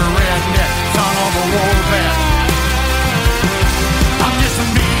long-hair redneck, son of a war vet. I'm just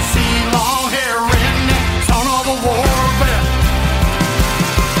some BC long-hair redneck, son of a war vet.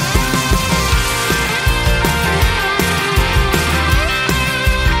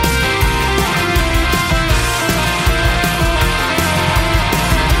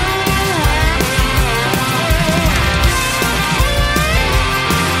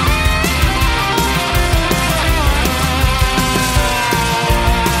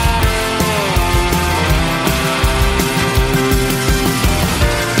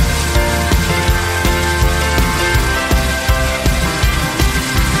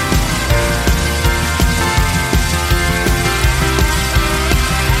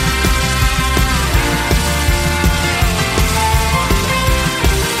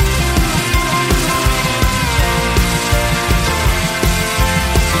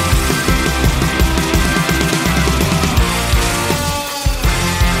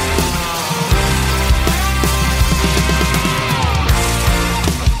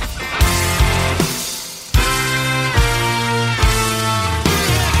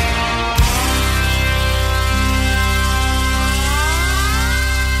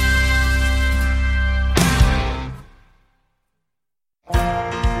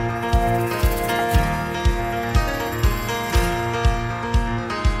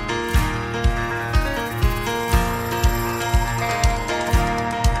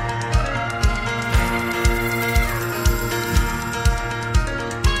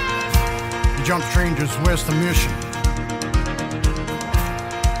 Jumped train just west of Mission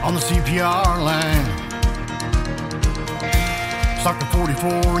on the CPR line. Stuck a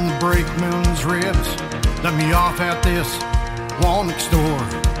 44 in the brakeman's ribs. Let me off at this Walnut store.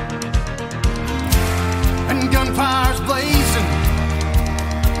 And gunfire's blazing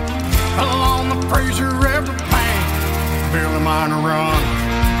along the Fraser River bank. Barely mine a run.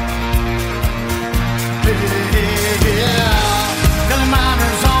 Yeah. Billy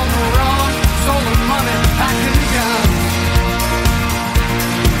Miner's on the run. Stolen money, packing guns.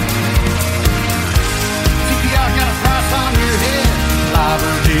 CPR got a price on your head, live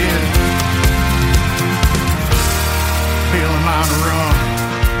or dead. Feeling mine to run.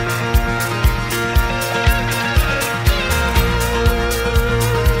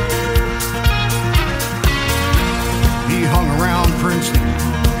 He hung around Princeton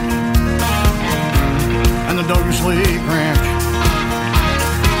and the Douglas Lake Ranch.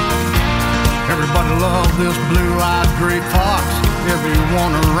 Everybody loved this blue-eyed gray fox.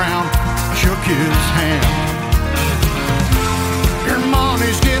 Everyone around shook his hand. Your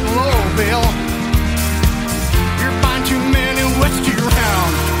money's getting low, Bill. You're buying too many whiskey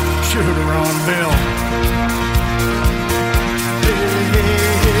rounds. Should have run, Bill.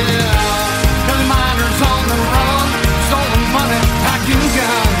 Yeah. Billy Miner's on the run. Stolen money, packing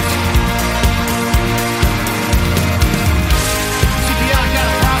guns. CPI got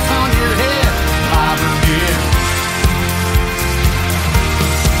a price on your head.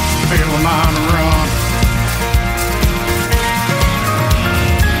 Feeling on the run.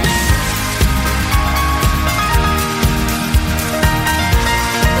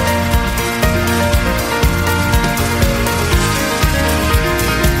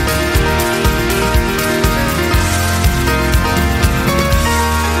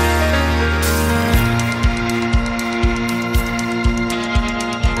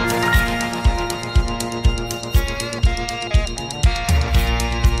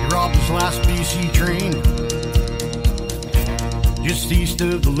 Last BC train just east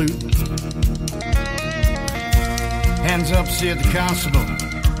of the loop. Hands up, said the constable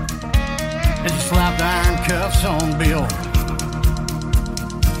as he slapped iron cuffs on Bill.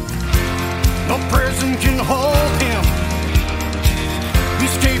 No prison can hold him. He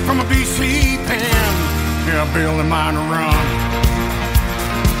escaped from a BC pen. Yeah, Bill and mine to run.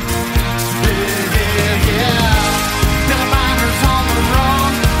 Yeah. Bill and Miner's on the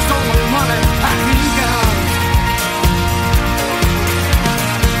run.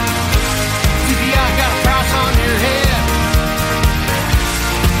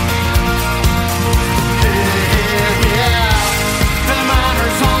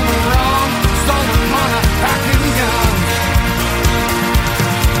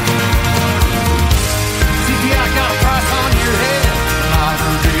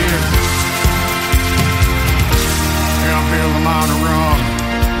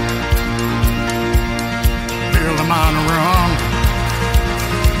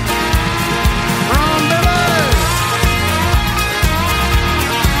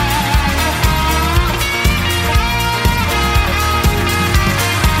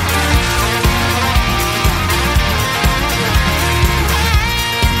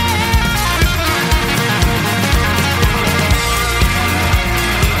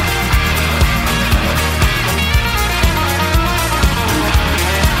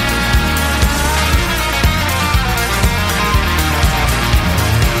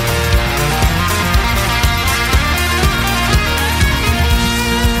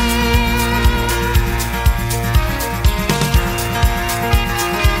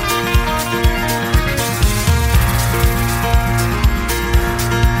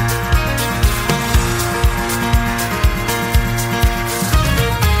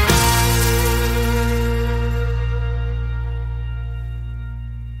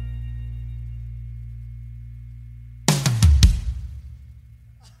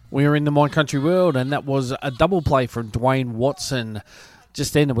 We're in the My Country World, and that was a double play from Duane Watson.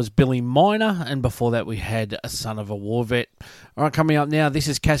 Just then it was Billy Miner, and before that we had A Son of a War Vet. All right, coming up now, this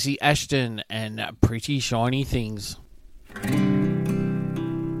is Kassi, Ashton, and Pretty Shiny Things.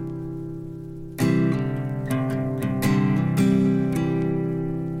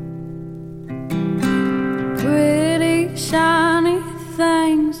 Pretty shiny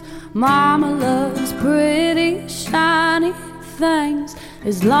things, Mama loves pretty shiny things.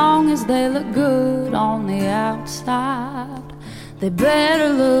 As long as they look good on the outside, they better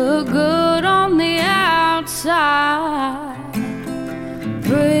look good on the outside.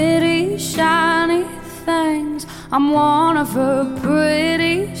 Pretty shiny things, I'm one of her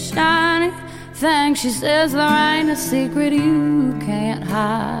pretty shiny things. She says there ain't a secret you can't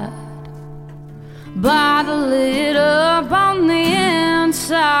hide. By the lid up on the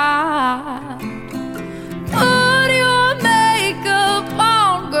inside. Put your makeup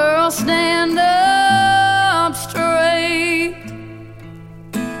on, girl, stand up straight.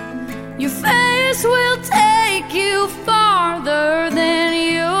 Your face will take you farther than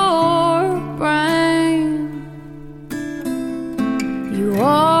your brain. You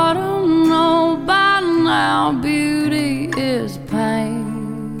ought to know by now beauty is pain.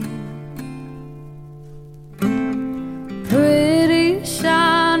 Pretty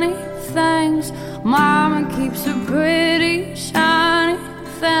shiny things, Mama keeps her pretty shiny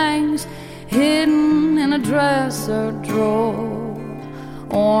things hidden in a dresser drawer.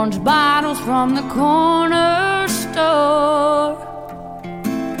 Orange bottles from the corner store.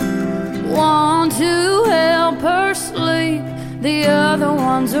 One to help her sleep, the other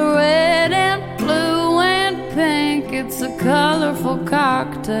ones are red and blue and pink. It's a colorful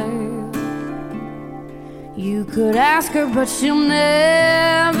cocktail. You could ask her, but she'll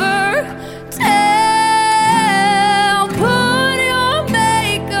never tell. Put your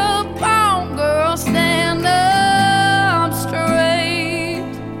makeup on, girl, stand up straight.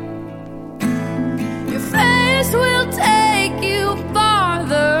 Your face will take you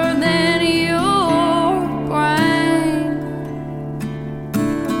farther than your brain.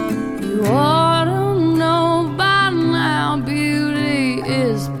 You ought to know by now beauty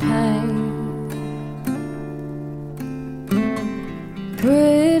is pain.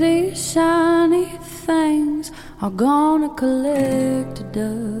 Pretty shiny things are gonna collect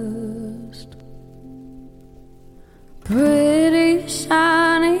dust. Pretty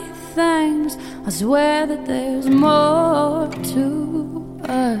shiny things, I swear that there's more to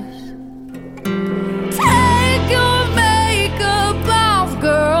us. Take your makeup off,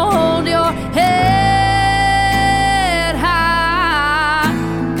 girl, hold your head high.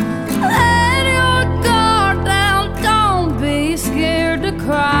 Let your guard down, don't be scared to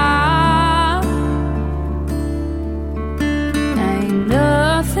cry. Ain't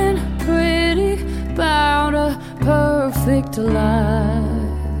nothing pretty about a perfect life.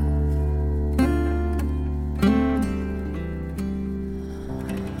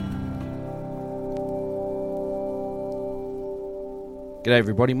 G'day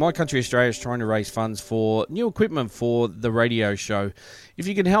everybody, My Country Australia is trying to raise funds for new equipment for the radio show. If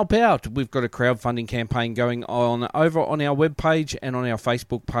you can help out, we've got a crowdfunding campaign going on over on our webpage and on our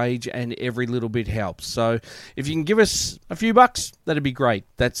Facebook page, and every little bit helps. So if you can give us a few bucks, that'd be great.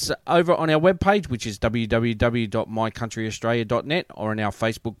 That's over on our webpage, which is www.mycountryaustralia.net, or on our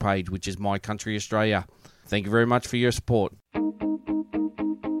Facebook page, which is My Country Australia. Thank you very much for your support.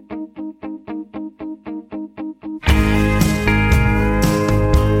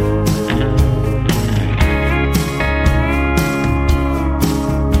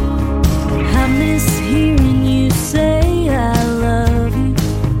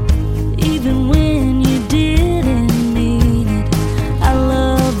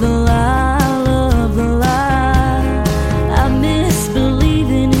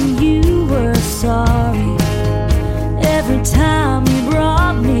 Time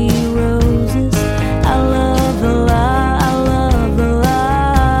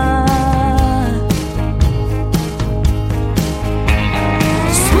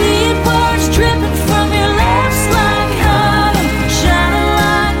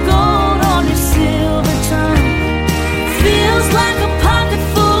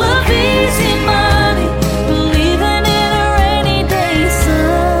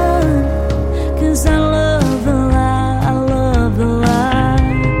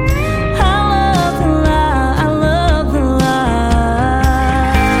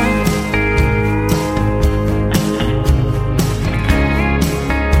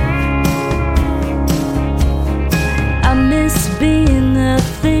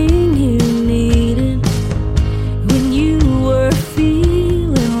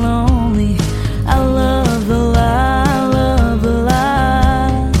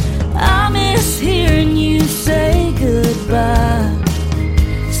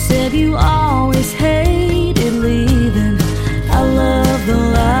you always hated leaving. I love the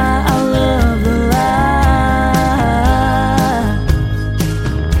lie, I love the lie.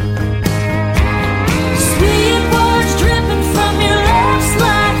 Sweet words dripping from your lips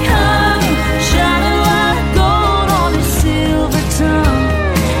like honey, shining like gold on your silver tongue.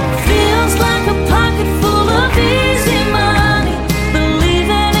 Feels like a pocket full of easy money,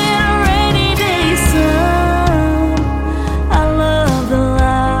 believing in a rainy day sun. I love the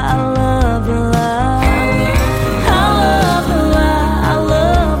lie, I love the lie. I love the lie, I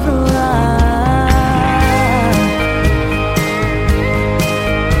love the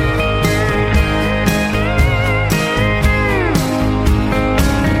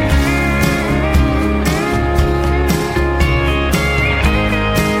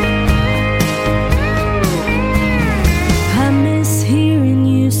I miss hearing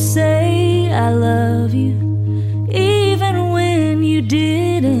you say I love you, even when you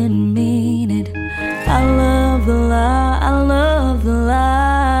didn't mean it. I love the lie, I love the lie.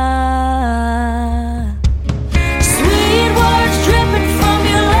 Sweet words dripping from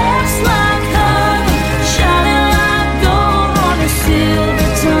your lips like honey, shining like gold on a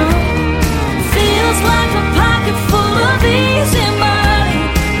silver tongue. Feels like a pocket full of easy money,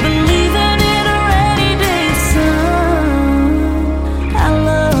 believing in a rainy day sun. I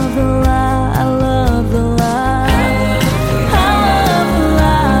love the lie, I love the lie. I love the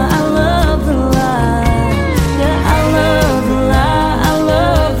lie, I love the lie. Yeah, I love the lie, I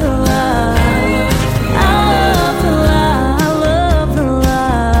love the lie. I love the lie, I love the lie.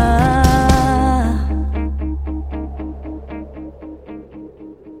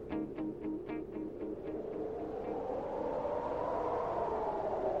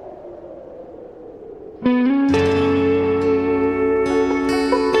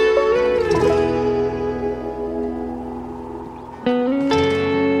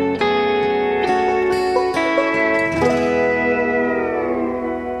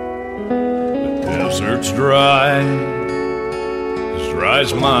 Desert's dry, as dry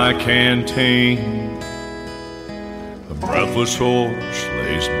as my canteen. A breathless horse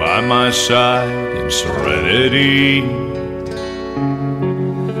lays by my side in serenity.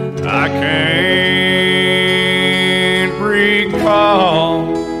 I can't recall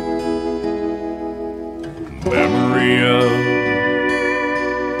memory of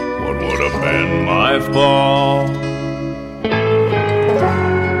what would have been my fall.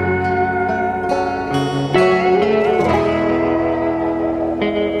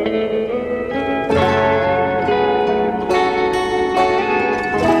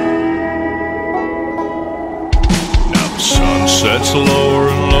 Sets lower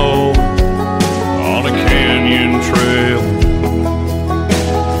and lower on a canyon trail.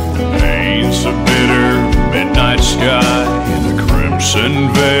 Paints a bitter midnight sky in a crimson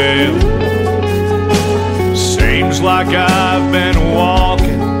veil. Seems like I've been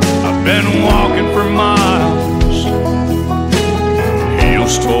walking for miles.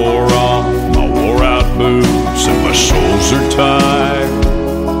 Heels tore off my wore out boots and my soles are tired.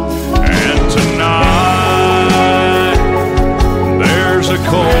 And tonight there's a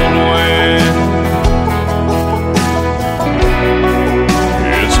cold wind.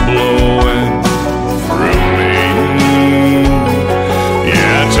 It's blowing through me.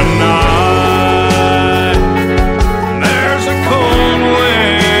 Yeah, tonight there's a cold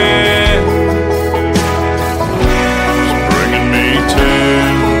wind. It's bringing me to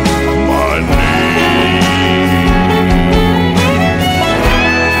my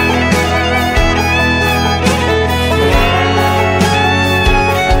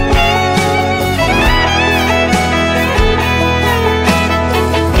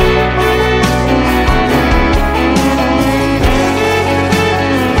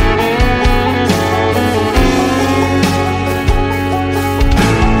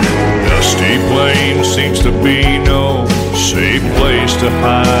Dusty plain seems to be no safe place to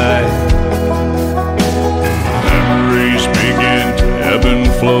hide. Memories begin to ebb and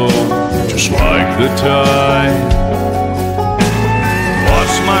flow, just like the tide.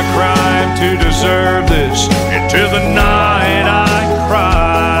 What's my crime to deserve this? Into the night I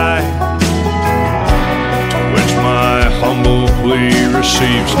cry, to which my humble plea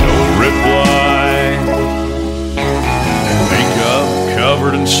receives no reply. Wake up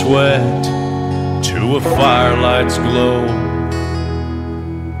covered in sweat to a firelight's glow.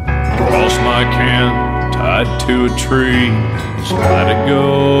 Across my camp, tied to a tree, just let it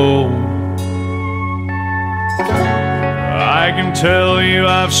go. I can tell you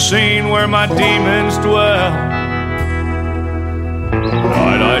I've seen where my demons dwell.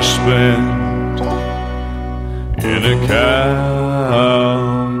 Night I spent in a cowboy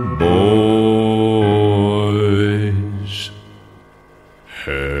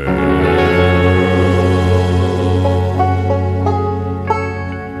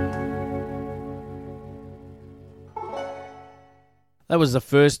is the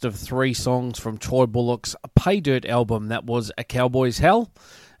first of 3 songs from Troy Bulloock's Pay Dirt album. That was A Cowboy's Hell.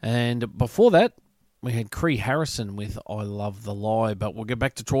 And before that, we had Kree Harrison with I Love the Lie. But we'll get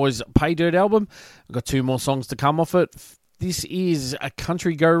back to Troy's Pay Dirt album. We've got 2 more songs to come off it. This is a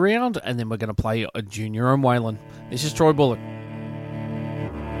country go-round, and then we're going to play a Junior and Waylon. This is Troy Bulloock.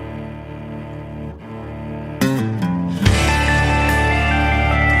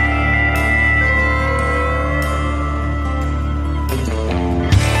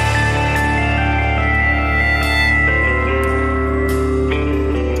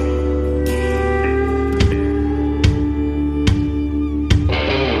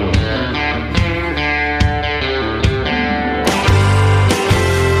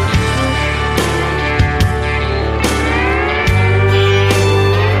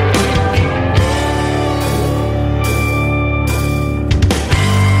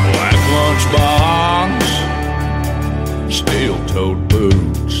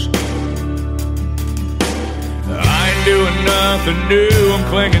 New, I'm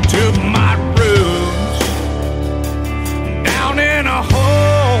clinging to my roots. Down in a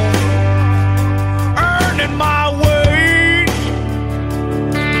hole, earning my wage.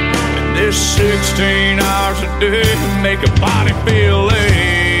 And this 16 hours a day make a body feel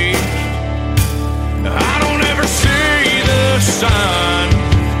aged. I don't ever see the sun.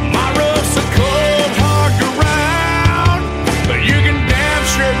 My roof's a cold, hard ground. But you can damn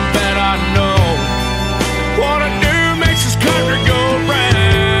sure bet I know what I do makes this country go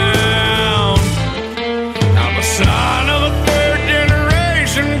round. I'm a son of a 3rd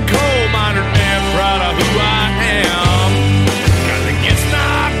generation coal miner, damn proud of who I am. Guy that gets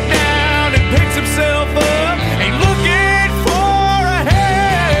knocked down and picks himself up, ain't looking for a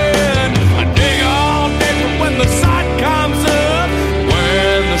hand. I dig all day from when the sun comes up,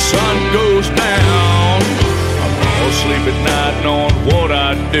 when the sun goes down. I fall asleep at night knowing what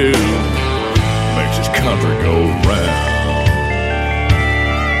I do makes this country go round.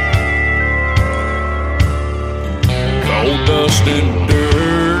 Cold dust and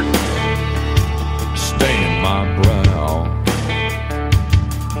dirt stain my brow,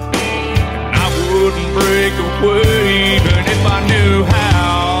 and I wouldn't break away even if I knew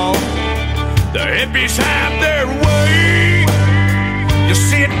how. The hippies have their way. You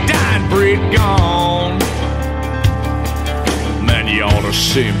see a dying breed gone. Man, you ought to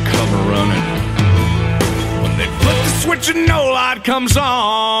see him come running. They flip the switch and no light comes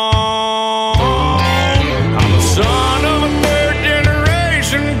on. I'm a son of a 3rd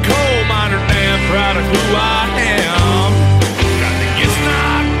generation coal miner, damn proud of who I am. Guy that gets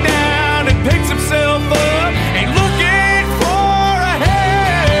knocked down and picks himself up, ain't looking for a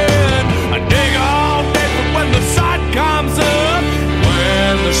hand. I dig all day from when the sun comes up,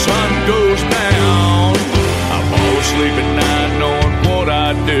 when the sun goes down. I fall asleep at night knowing what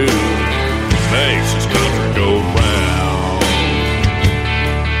I do makes this country go round.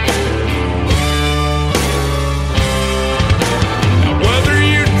 Now whether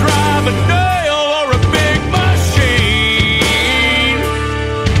you drive a nail or a big machine,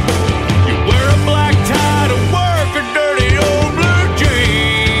 you wear a black tie to work or dirty old blue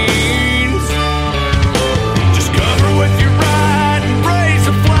jeans, just cover with your right and raise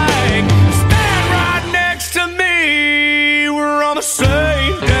a flag. Stand right next to me, we're on the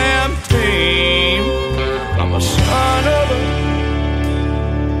same damn team. I'm a son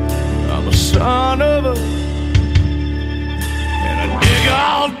of a, and I dig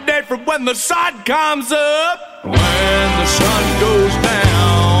all day from when the sun comes up, when the sun goes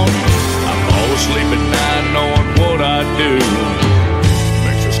down. I fall asleep at night knowing what I do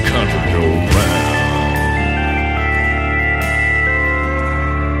makes this country go round.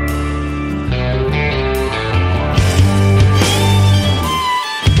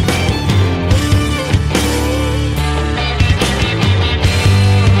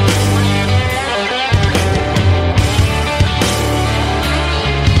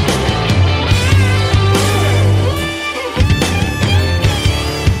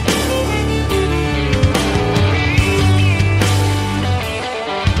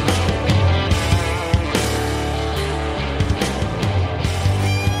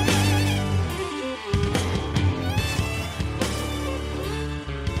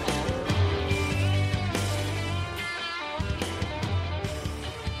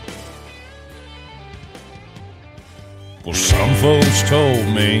 Well, some folks told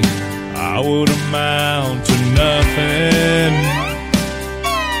me I would amount to nothing.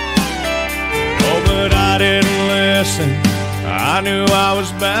 Oh, but I didn't listen. I knew I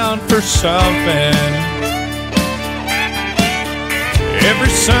was bound for something. Every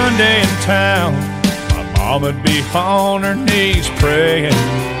Sunday in town, my Mama'd be on her knees praying,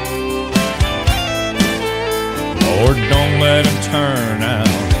 Lord, don't let him turn out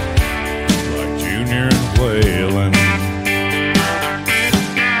like Junior and Waylon.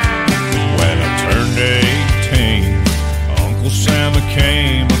 When I turned 18, Uncle Sam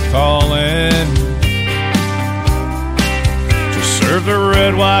came a-calling to serve the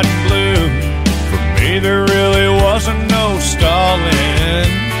red, white, and blue. For me, there really wasn't no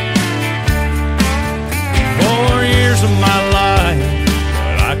stalling. 4 years of my life,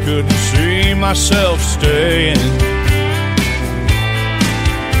 but I couldn't see myself staying.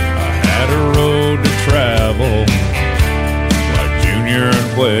 I had a road to travel like Junior and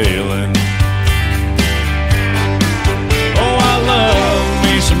Waylon. Oh, I love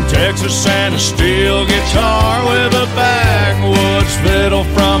me some Texas and a steel guitar with a backwoods fiddle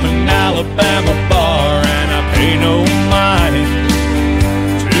from an Alabama bar, and I pay no mind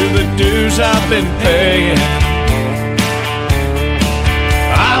the dues I've been paying.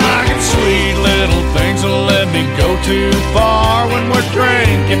 I like it sweet little things that let me go too far. When we're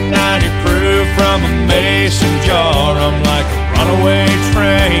drinking 90 proof from a mason jar, I'm like a runaway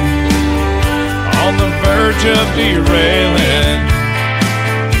train on the verge of derailing.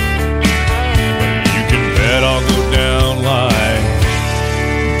 But you can bet I'll go down like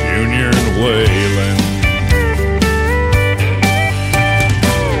Junior and Waylon.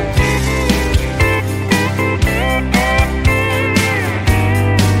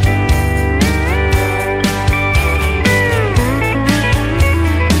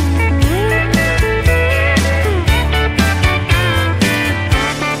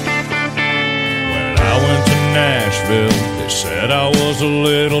 They said I was a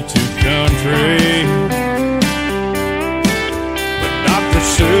little too country, but Dr.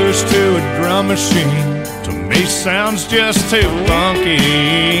 Seuss to a drum machine to me sounds just too funky.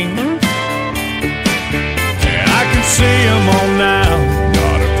 And I can see them all now,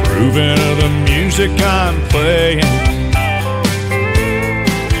 not approving of the music I'm playing.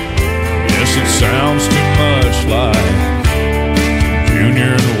 Yes, it sounds too much like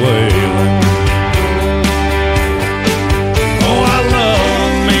Junior and Waylon.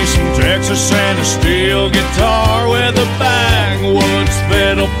 Texas and a steel guitar with a backwoods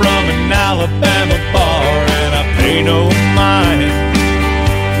fiddle from an Alabama bar, and I pay no mind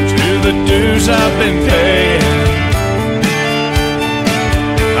to the dues I've been paying.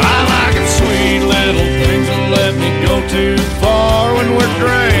 I like it sweet little things that let me go too far. When we're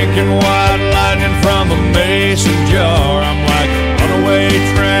drinking white lightning from a mason jar, I'm like a runaway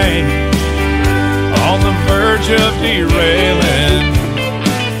train on the verge of derailing.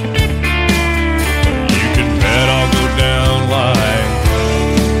 I'll go down like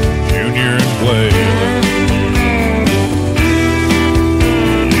Junior and Waylon.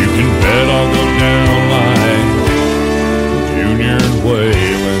 You can bet I'll go down like Junior and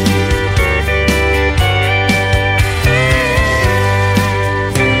Waylon.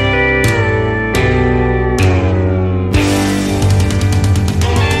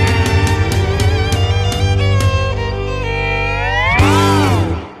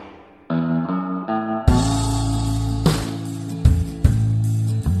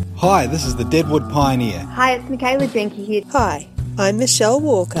 Hi, this is the Deadwood Pioneer. Hi, it's Michaela Jenke here. Hi, I'm Michelle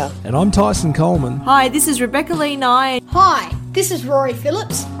Walker. And I'm Tyson Coleman. Hi, this is Rebecca Lee Nye. Hi, this is Rory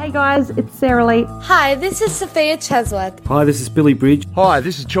Phillips. Hey guys, it's Sarah Lee. Hi, this is Sophia Chesworth. Hi, this is Billy Bridge. Hi,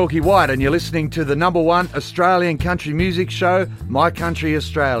 this is Chalkie White, and you're listening to the #1 Australian country music show, My Country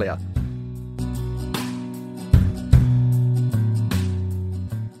Australia.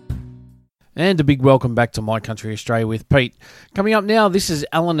 And a big welcome back to My Country Australia with Pete. Coming up now, this is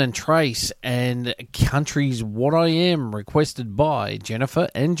Alan and Trace and Country's What I Am, requested by Jennifer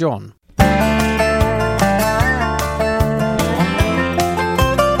and John.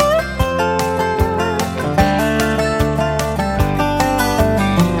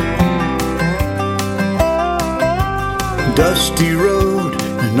 Dusty road,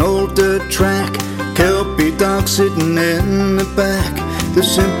 an old dirt track, kelpie dog sitting in the back. The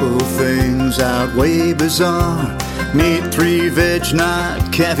simple things outweigh bizarre. Meat, 3 veg,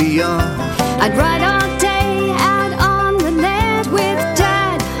 not caviar. I'd ride all day out on the net with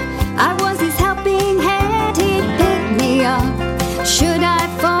Dad. I was his helping hand, he'd pick me up. Should I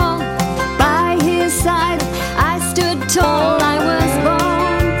fall by his side? I stood tall, I was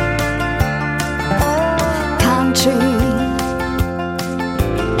born country.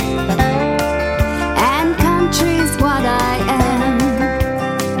 And country's what I am.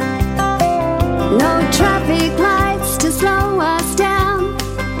 No traffic lights to slow us down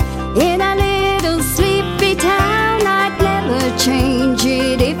in a little sleep.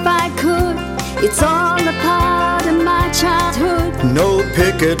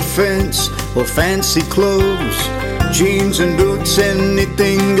 picket fence or fancy clothes. Jeans and boots,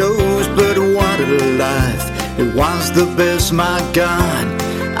 anything goes. But what a life, it was the best, my God.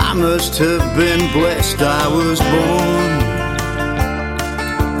 I must have been blessed I was born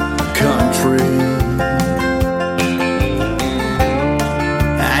country.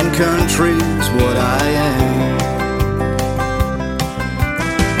 And country's what I am.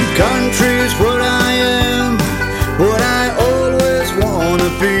 Country's what I am, what I always wanna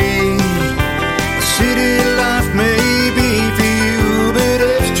be. City life may be for you, but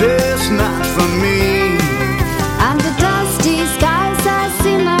it's just not for me. Under dusty skies I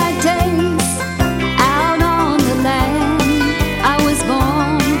see my days. Out on the land I was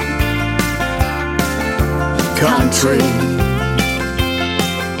born country.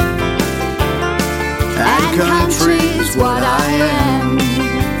 And country's what I am.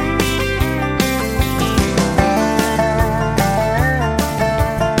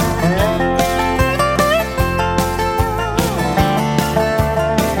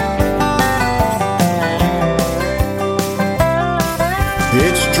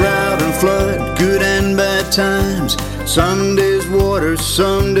 It's drought and flood, good and bad times. Some days water,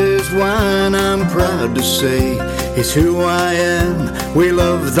 some days wine. I'm proud to say it's who I am. We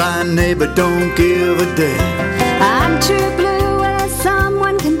love thy neighbor, don't give a damn. I'm true blue as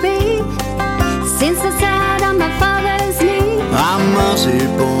someone can be. Since the side of my father's knee, I'm Aussie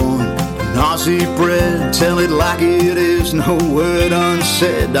born, Aussie bred. Tell it like it is, no word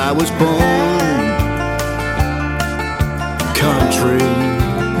unsaid. I was born country.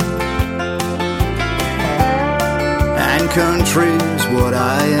 And country's what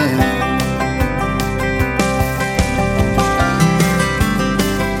I am.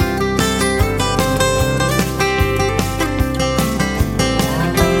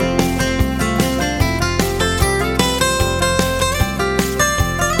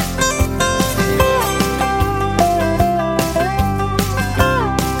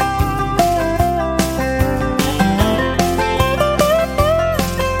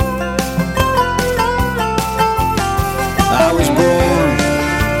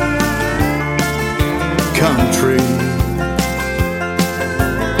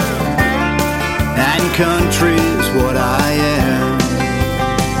 Country's what I am.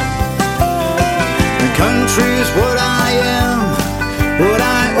 And country's what I am, what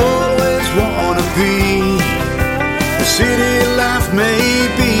I always wanna be. The city life may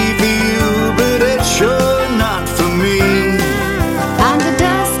be for you, but it's sure not for me. under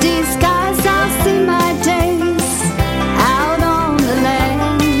dusty skies I'll see my days. Out on the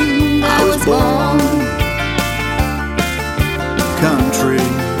land I was born country.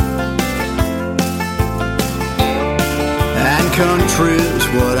 Country's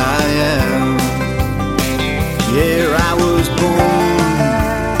what I am. Yeah, I was born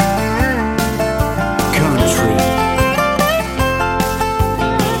country.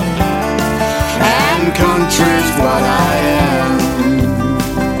 And country's what I am.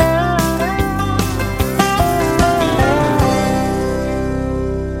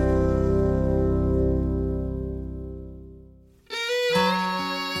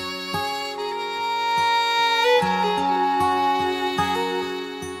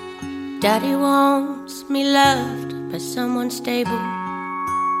 Daddy wants me loved by someone stable.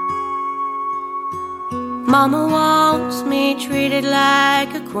 Mama wants me treated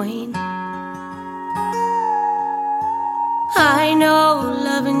like a queen. I know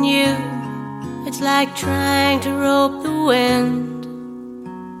loving you, it's like trying to rope the wind.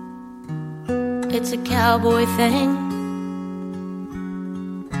 It's a cowboy thing.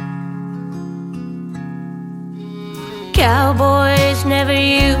 Cowboys never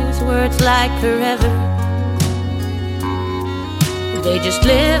use words like forever. They just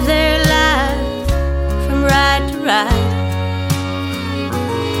live their life from ride to ride.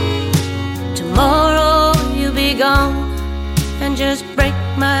 Tomorrow you'll be gone and just break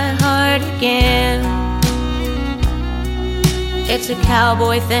my heart again. It's a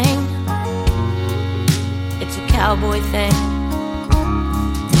cowboy thing. It's a cowboy thing.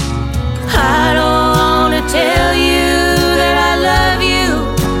 I don't wanna tell you that I love you,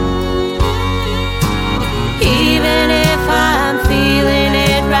 even if I'm feeling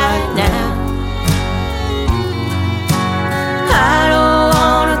it right now. I don't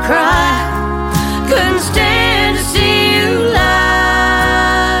wanna cry, couldn't stand to see you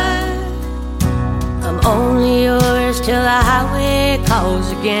lie. I'm only yours till the highway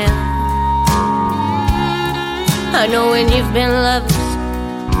calls again. I know when you've been loved,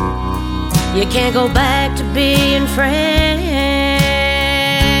 you can't go back to being friends.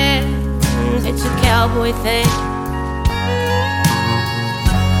 It's a cowboy thing.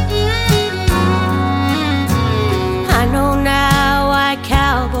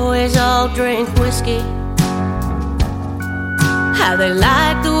 all drink whiskey. How they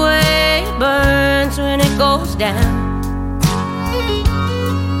like the way it burns when it goes down.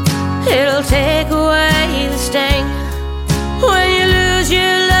 It'll take away the sting when you lose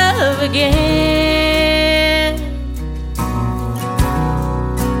your love again.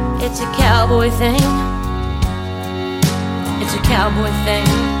 It's a cowboy thing. It's a cowboy thing.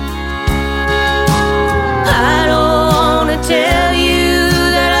 I don't wanna tell you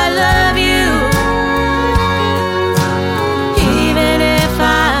that I love you, even if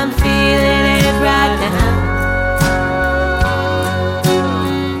I'm feeling it right now.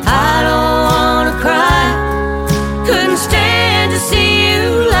 I don't wanna cry, couldn't stand to see you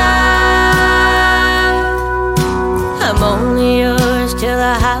lie. I'm only yours till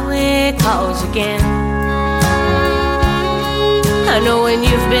the highway calls again. I know when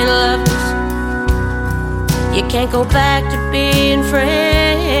you've been lovers, you can't go back to being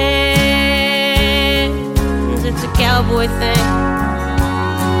friends. It's a cowboy thing.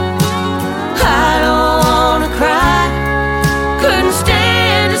 I don't wanna cry, couldn't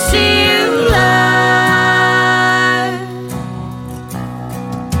stand to see you lie.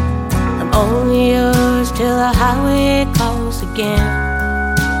 I'm only yours till the highway calls again.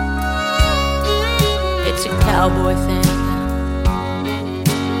 It's a cowboy thing.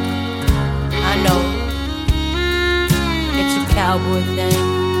 I know. It's a cowboy thing.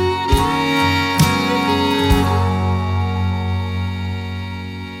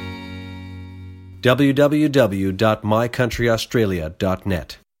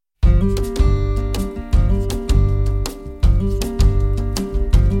 www.mycountryaustralia.net.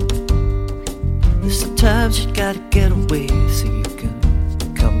 Sometimes you gotta get away so you can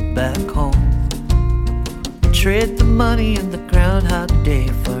come back home. Trade the money in the Groundhog Day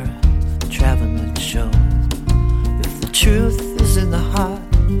for a traveling show. If the truth is in the heart,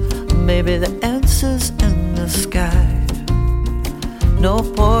 maybe the answer's in the sky. No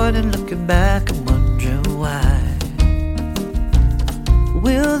point in looking back and wondering why.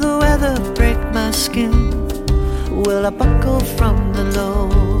 Will the weather break my skin? Will I buckle from the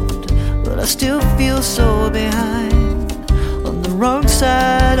load? Will I still feel so behind on the wrong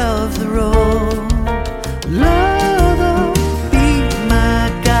side of the road? Love, be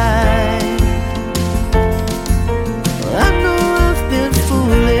my guide. I know I've been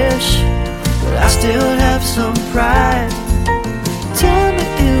foolish, but I still have some pride. Tell me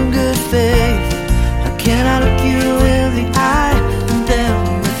in good faith, how can I look you in the eye and then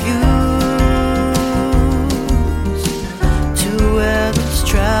refuse to wear those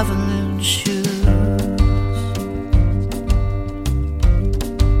traveling shoes?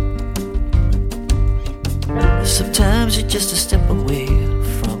 Sometimes you're just a step away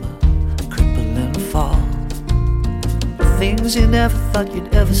from a crippling fall. Things you never thought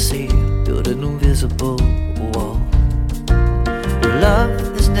you'd ever see, build an invisible wall. Love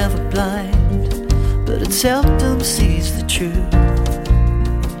is never blind, but it seldom sees the truth.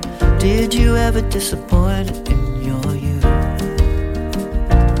 Did you ever disappoint in your youth?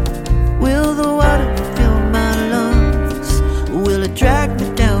 Will the water fill my lungs? Will it drag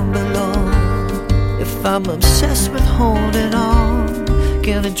me down below? If I'm obsessed with holding on,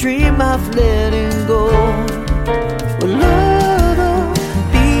 can I dream of letting go? Will love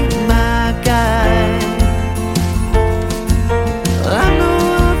be my guide? I know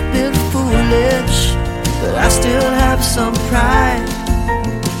I've been foolish, but I still have some pride.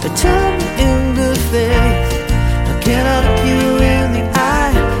 But tell me in good faith, how can I look you in the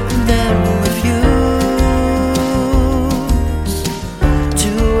eye and then refuse to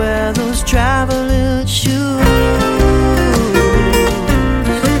wear those traveling shoes?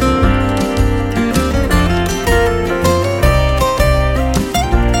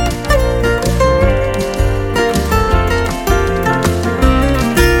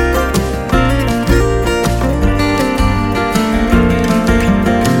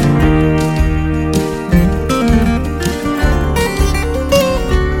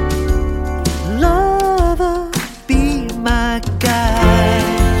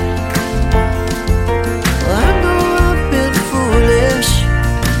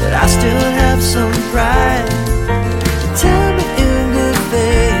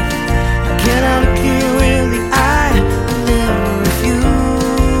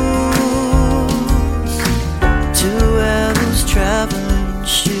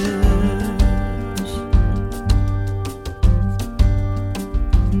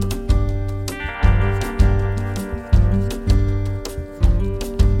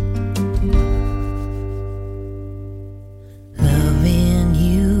 Loving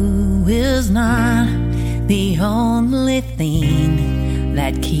you is not the only thing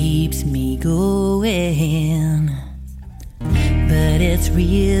that keeps me going. But it's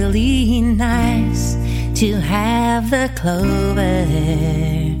really nice to have the clover.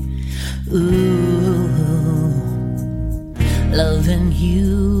 Ooh, loving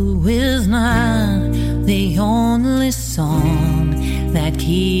you is not the only song that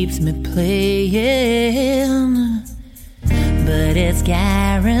keeps me playing, but it's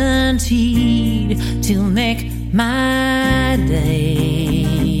guaranteed to make my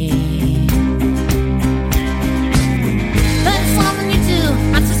day. But it's something you do,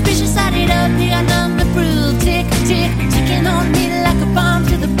 I'm suspicious, I did up, you got nothing to prove. Tick, tick, ticking on me like a bomb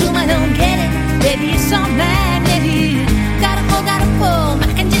to the boom, I don't get it. Baby, you're so magnetic. Gotta pull, my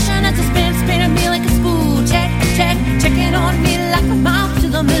condition is to spinning me like a spool. Check, check, checking on me like a bomb to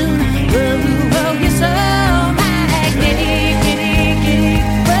the moon. Whoa, whoa, you're so magnetic, giddy, giddy,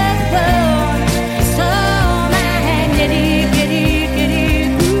 whoa, whoa. So magnetic, giddy,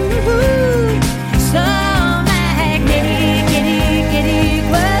 giddy, ooh, ooh. So magnetic, giddy, giddy,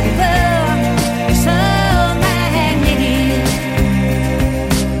 whoa, whoa. So magnetic.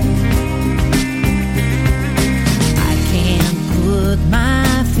 I can't put my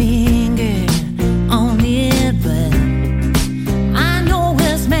finger on it, but I know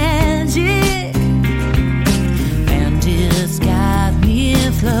it's magic, and it's got me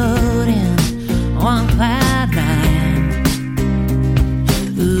floating on cloud nine.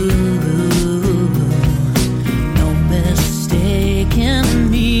 Ooh, no mistaking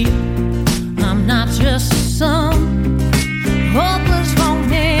me, I'm not just some hopeless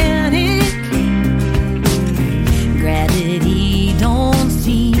romantic. Gravity don't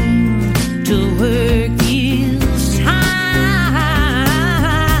seem to work this time,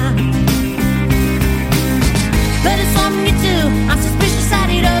 but it's something you do. I'm suspicious, I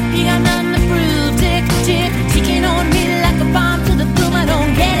did up, you got nothing to prove. Tick, tick, ticking on me like a bomb to the boom, I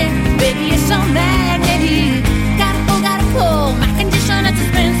don't get it. Baby, you're so magnetic. Gotta pull, my condition is to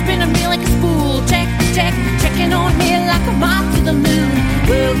spinning me like a spool. Check, check, checking on me like a bomb to the moon.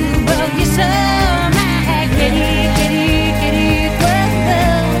 Whoa, whoa, you're so magnetic, giddy, giddy, whoa,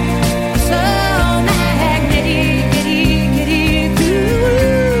 whoa. So magnetic, giddy, giddy,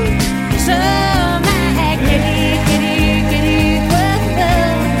 ooh. So magnetic, giddy, giddy, whoa, whoa.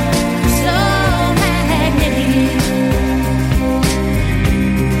 So magnetic.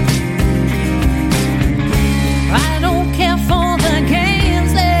 I don't care for the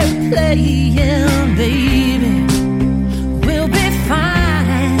games they're playing, baby. We'll be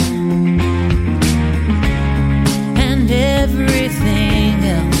fine, and everything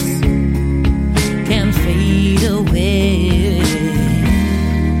else can fade away.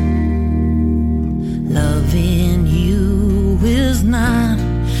 Loving you is not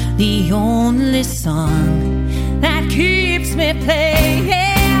the only song that keeps me playing.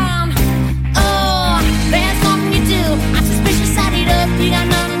 Oh, there's something you do, I'm suspicious, I did up, you got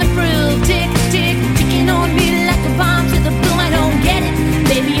nothing to prove. Tick, tick, ticking on me like a bomb to the boom, I don't get it.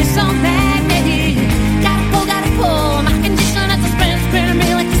 Baby, you're so magnetic. Gotta pull, my condition is to spinning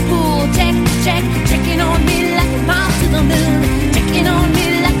me like a spool. Check, check, checking on me like a bomb to the moon. Checking on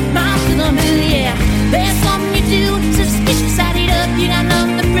me like a bomb to the moon, yeah. There's something you do, suspicious, I did up, you got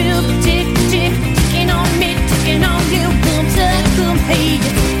nothing to prove. Tick, tick, ticking on me, ticking on you. Boom, tuck, boom, hey,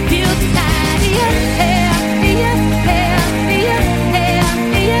 feel the light, yeah, yeah, yeah, yeah, yeah, yeah,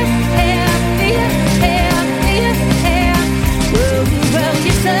 yeah, yeah, yeah, yeah, yeah. Whoa, whoa,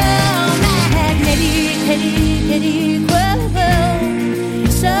 you're so magnetic, kitty, kitty, whoa, whoa.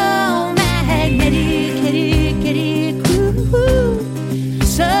 So magnetic, kitty, kitty, woo.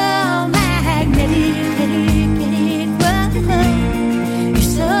 So magnetic, kitty, kitty, whoa, whoa. You're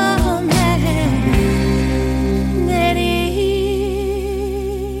so magnetic.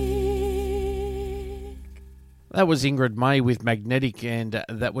 That was Ingrid May with Magnetic, and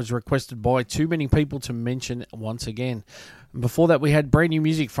that was requested by too many people to mention once again. And before that, we had brand new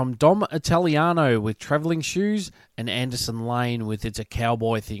music from Dom Italiano with Travelling Shoes, and Andersonlane with It's a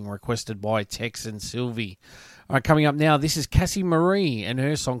Cowboy Thing, requested by Tex and Sylvie. All right, coming up now, this is Kassi Marie and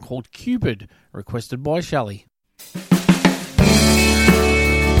her song called Cupid, requested by Shelly.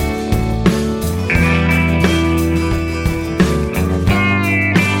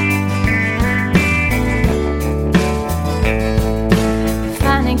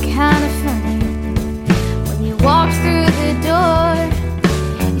 Find it kind of funny when you walk through the door.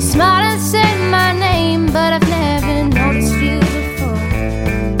 You smile and say my name, but I've never noticed you before.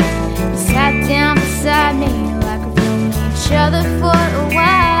 You sat down beside me like we've known each other for a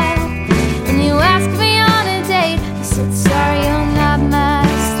while, and you asked me on a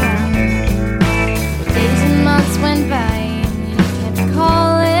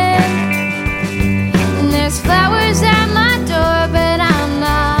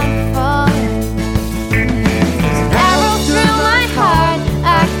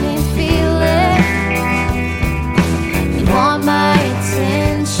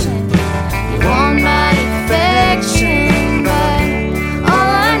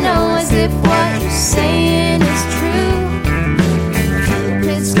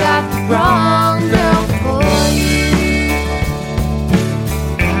wrong girl for you.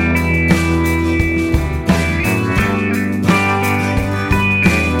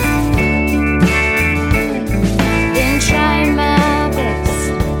 Been trying my best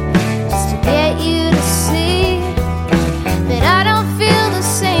just to get you to see that I don't feel the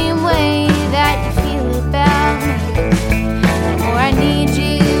same way that you feel about me. The more I need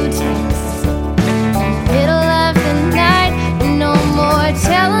you text in the middle of the night, no more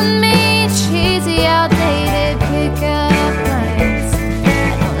telling me cheat.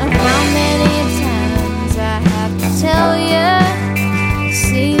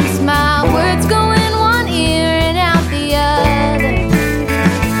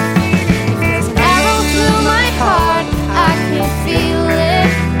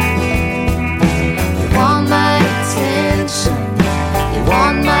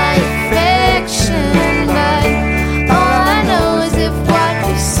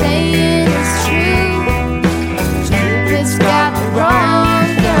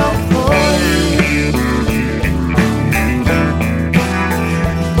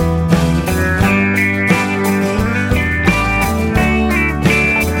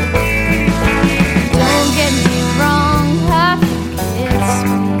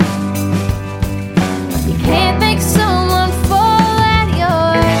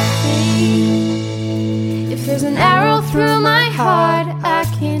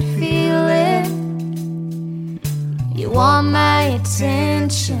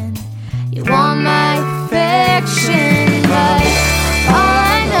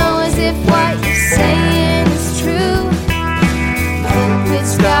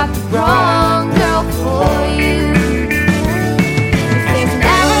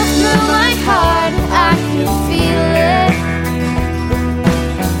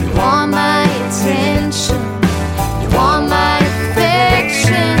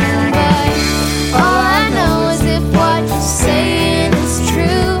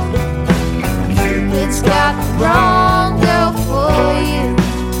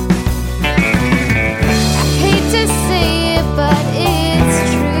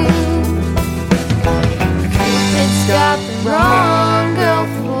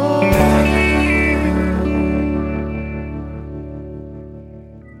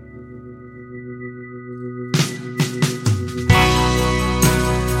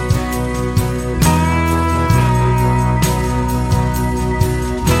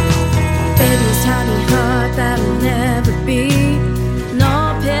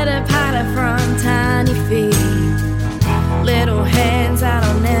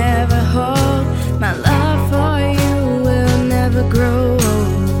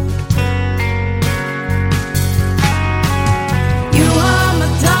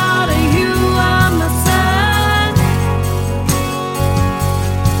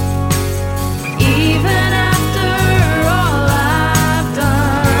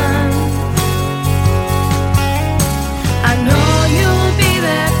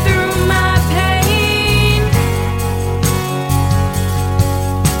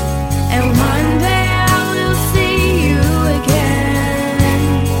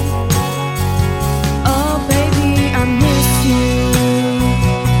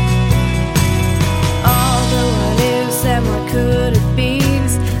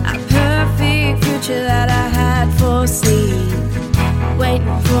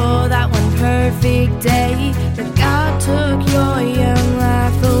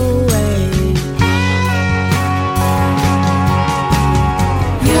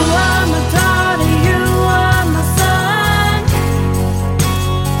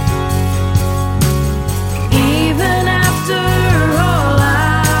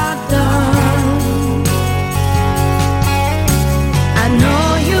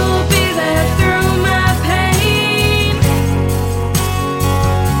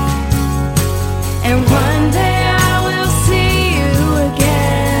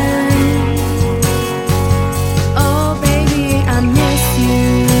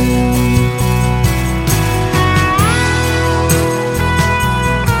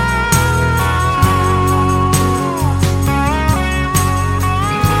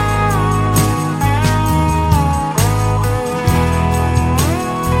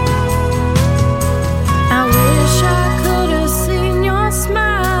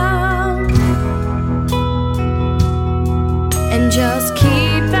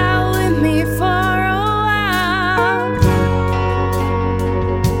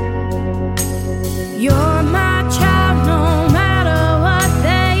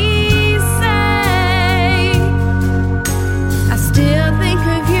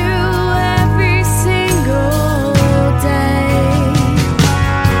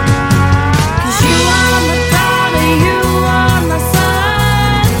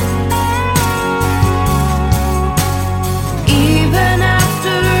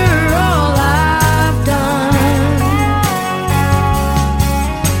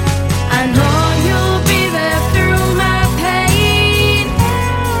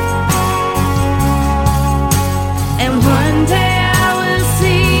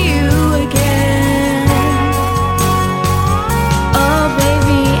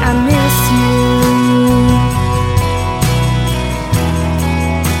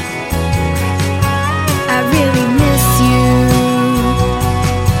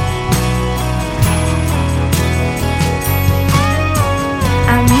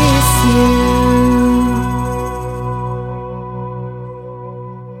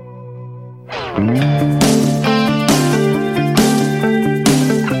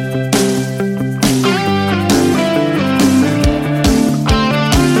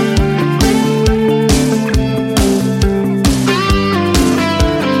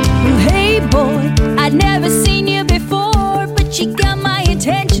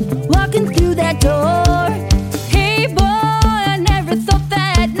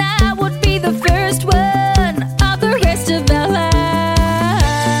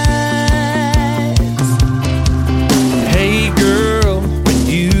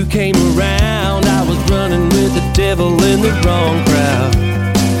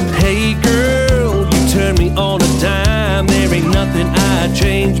 nothing I'd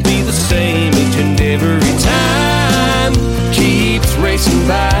change, be the same each and every time. Keeps racing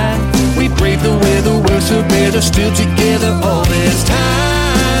by, we brave the weather, we're so better, still together all this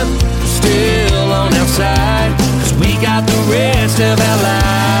time. Still on our side, 'cause we got the rest of our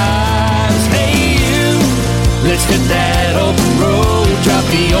lives. Hey you, let's hit that open road, drop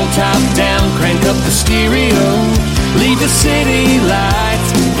the old top down, crank up the stereo, leave the city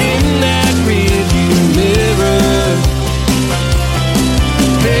lights in that rearview mirror.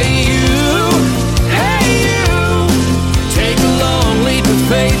 Hey you, take a long leap of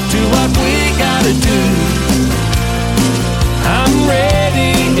faith, do what we gotta do. I'm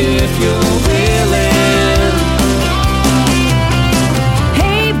ready if you're willing.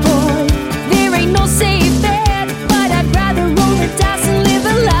 Hey boy, there ain't no safe bet, but I'd rather roll the dice and live a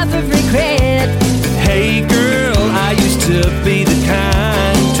life of regret. Hey girl, I used to be the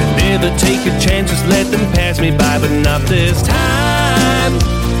kind to never take a chance, just let them pass me by, but not this time.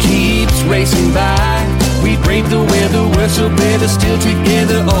 Keeps racing by, we brave the weather, we're so better, still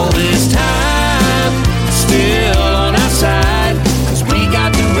together all this time. Still on our side, 'cause we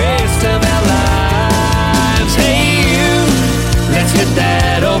got the rest of our lives. Hey you, let's hit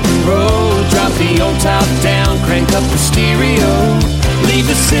that open road, drop the old top down, crank up the stereo, leave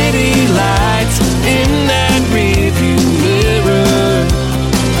the city lights in that rearview mirror.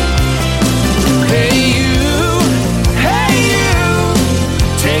 Hey you,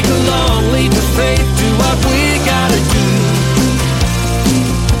 take a long leap of faith, do what we gotta do.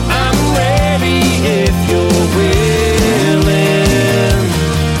 I'm ready if you're willing.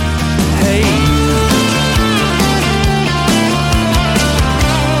 Hey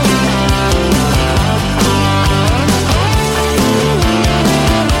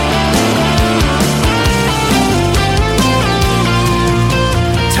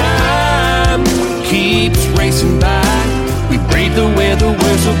time keeps racing by, we brave the weather,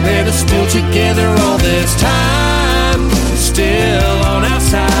 we're so better, still together all this time. Still on our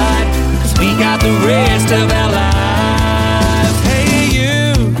side, 'cause we got the rest of our lives. Hey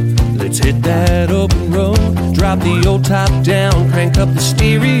you, let's hit that open road, drop the old top down, crank up the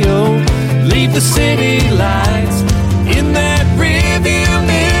stereo, leave the city lights in that rearview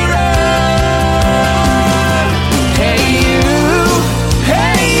mirror. Hey you,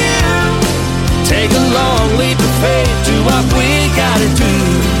 take a long leap of faith, do what we gotta do.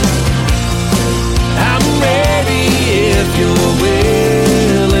 I'm ready if you're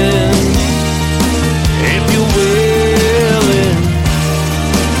willing. If you're willing.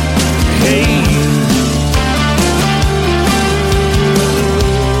 Hey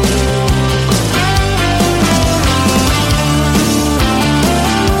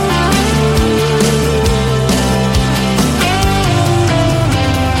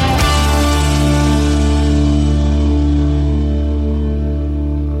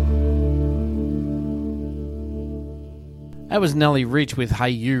That was Nellie Rich with Hey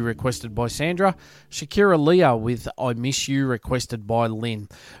You, requested by Sandra. Shakira Leah with I Miss You, requested by Lynn.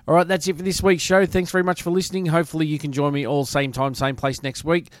 All right, that's it for this week's show. Thanks very much for listening. Hopefully you can join me all same time, same place next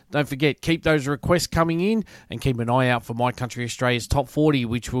week. Don't forget, keep those requests coming in and keep an eye out for My Country Australia's Top 40,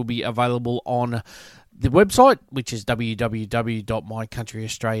 which will be available on the website, which is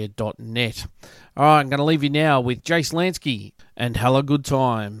www.mycountryaustralia.net. All right, I'm going to leave you now with Jace Lansky and Hella Good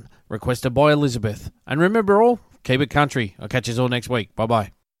Time, requested by Elizabeth. And remember all, keep it country. I'll catch you all next week. Bye-bye.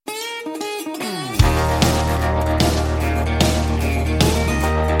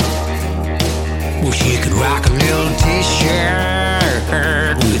 Well, she could rock a little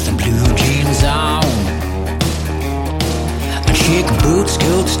t-shirt with some blue jeans on, and she could boot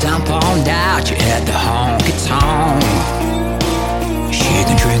scoot stomp on out you at the honky tonk. She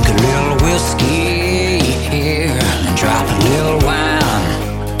can drink a little whiskey and drop a little wine.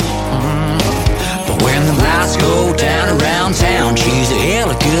 But when the lights go down around town, she's a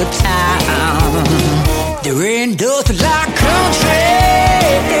hella good time. There ain't nothing like country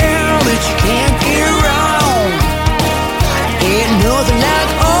that you can't get wrong. Ain't nothing like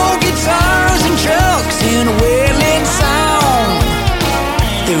old guitars and trucks in a wailing song.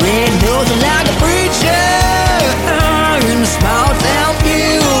 There ain't nothing like a preacher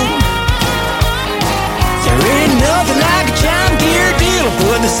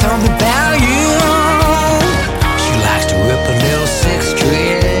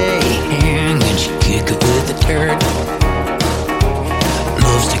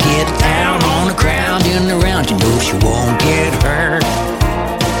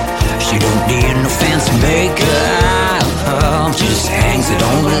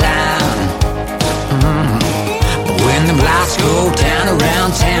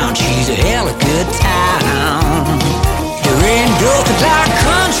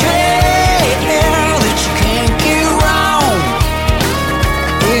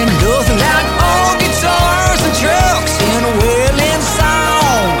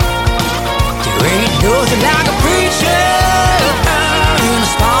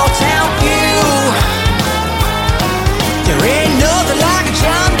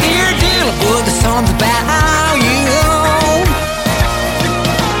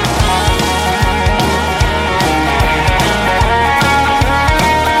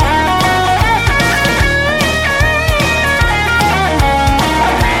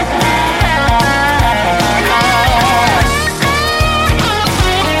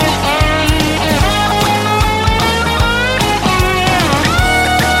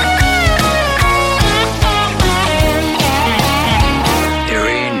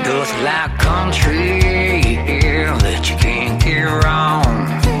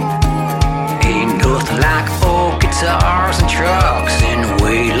guitars and trucks.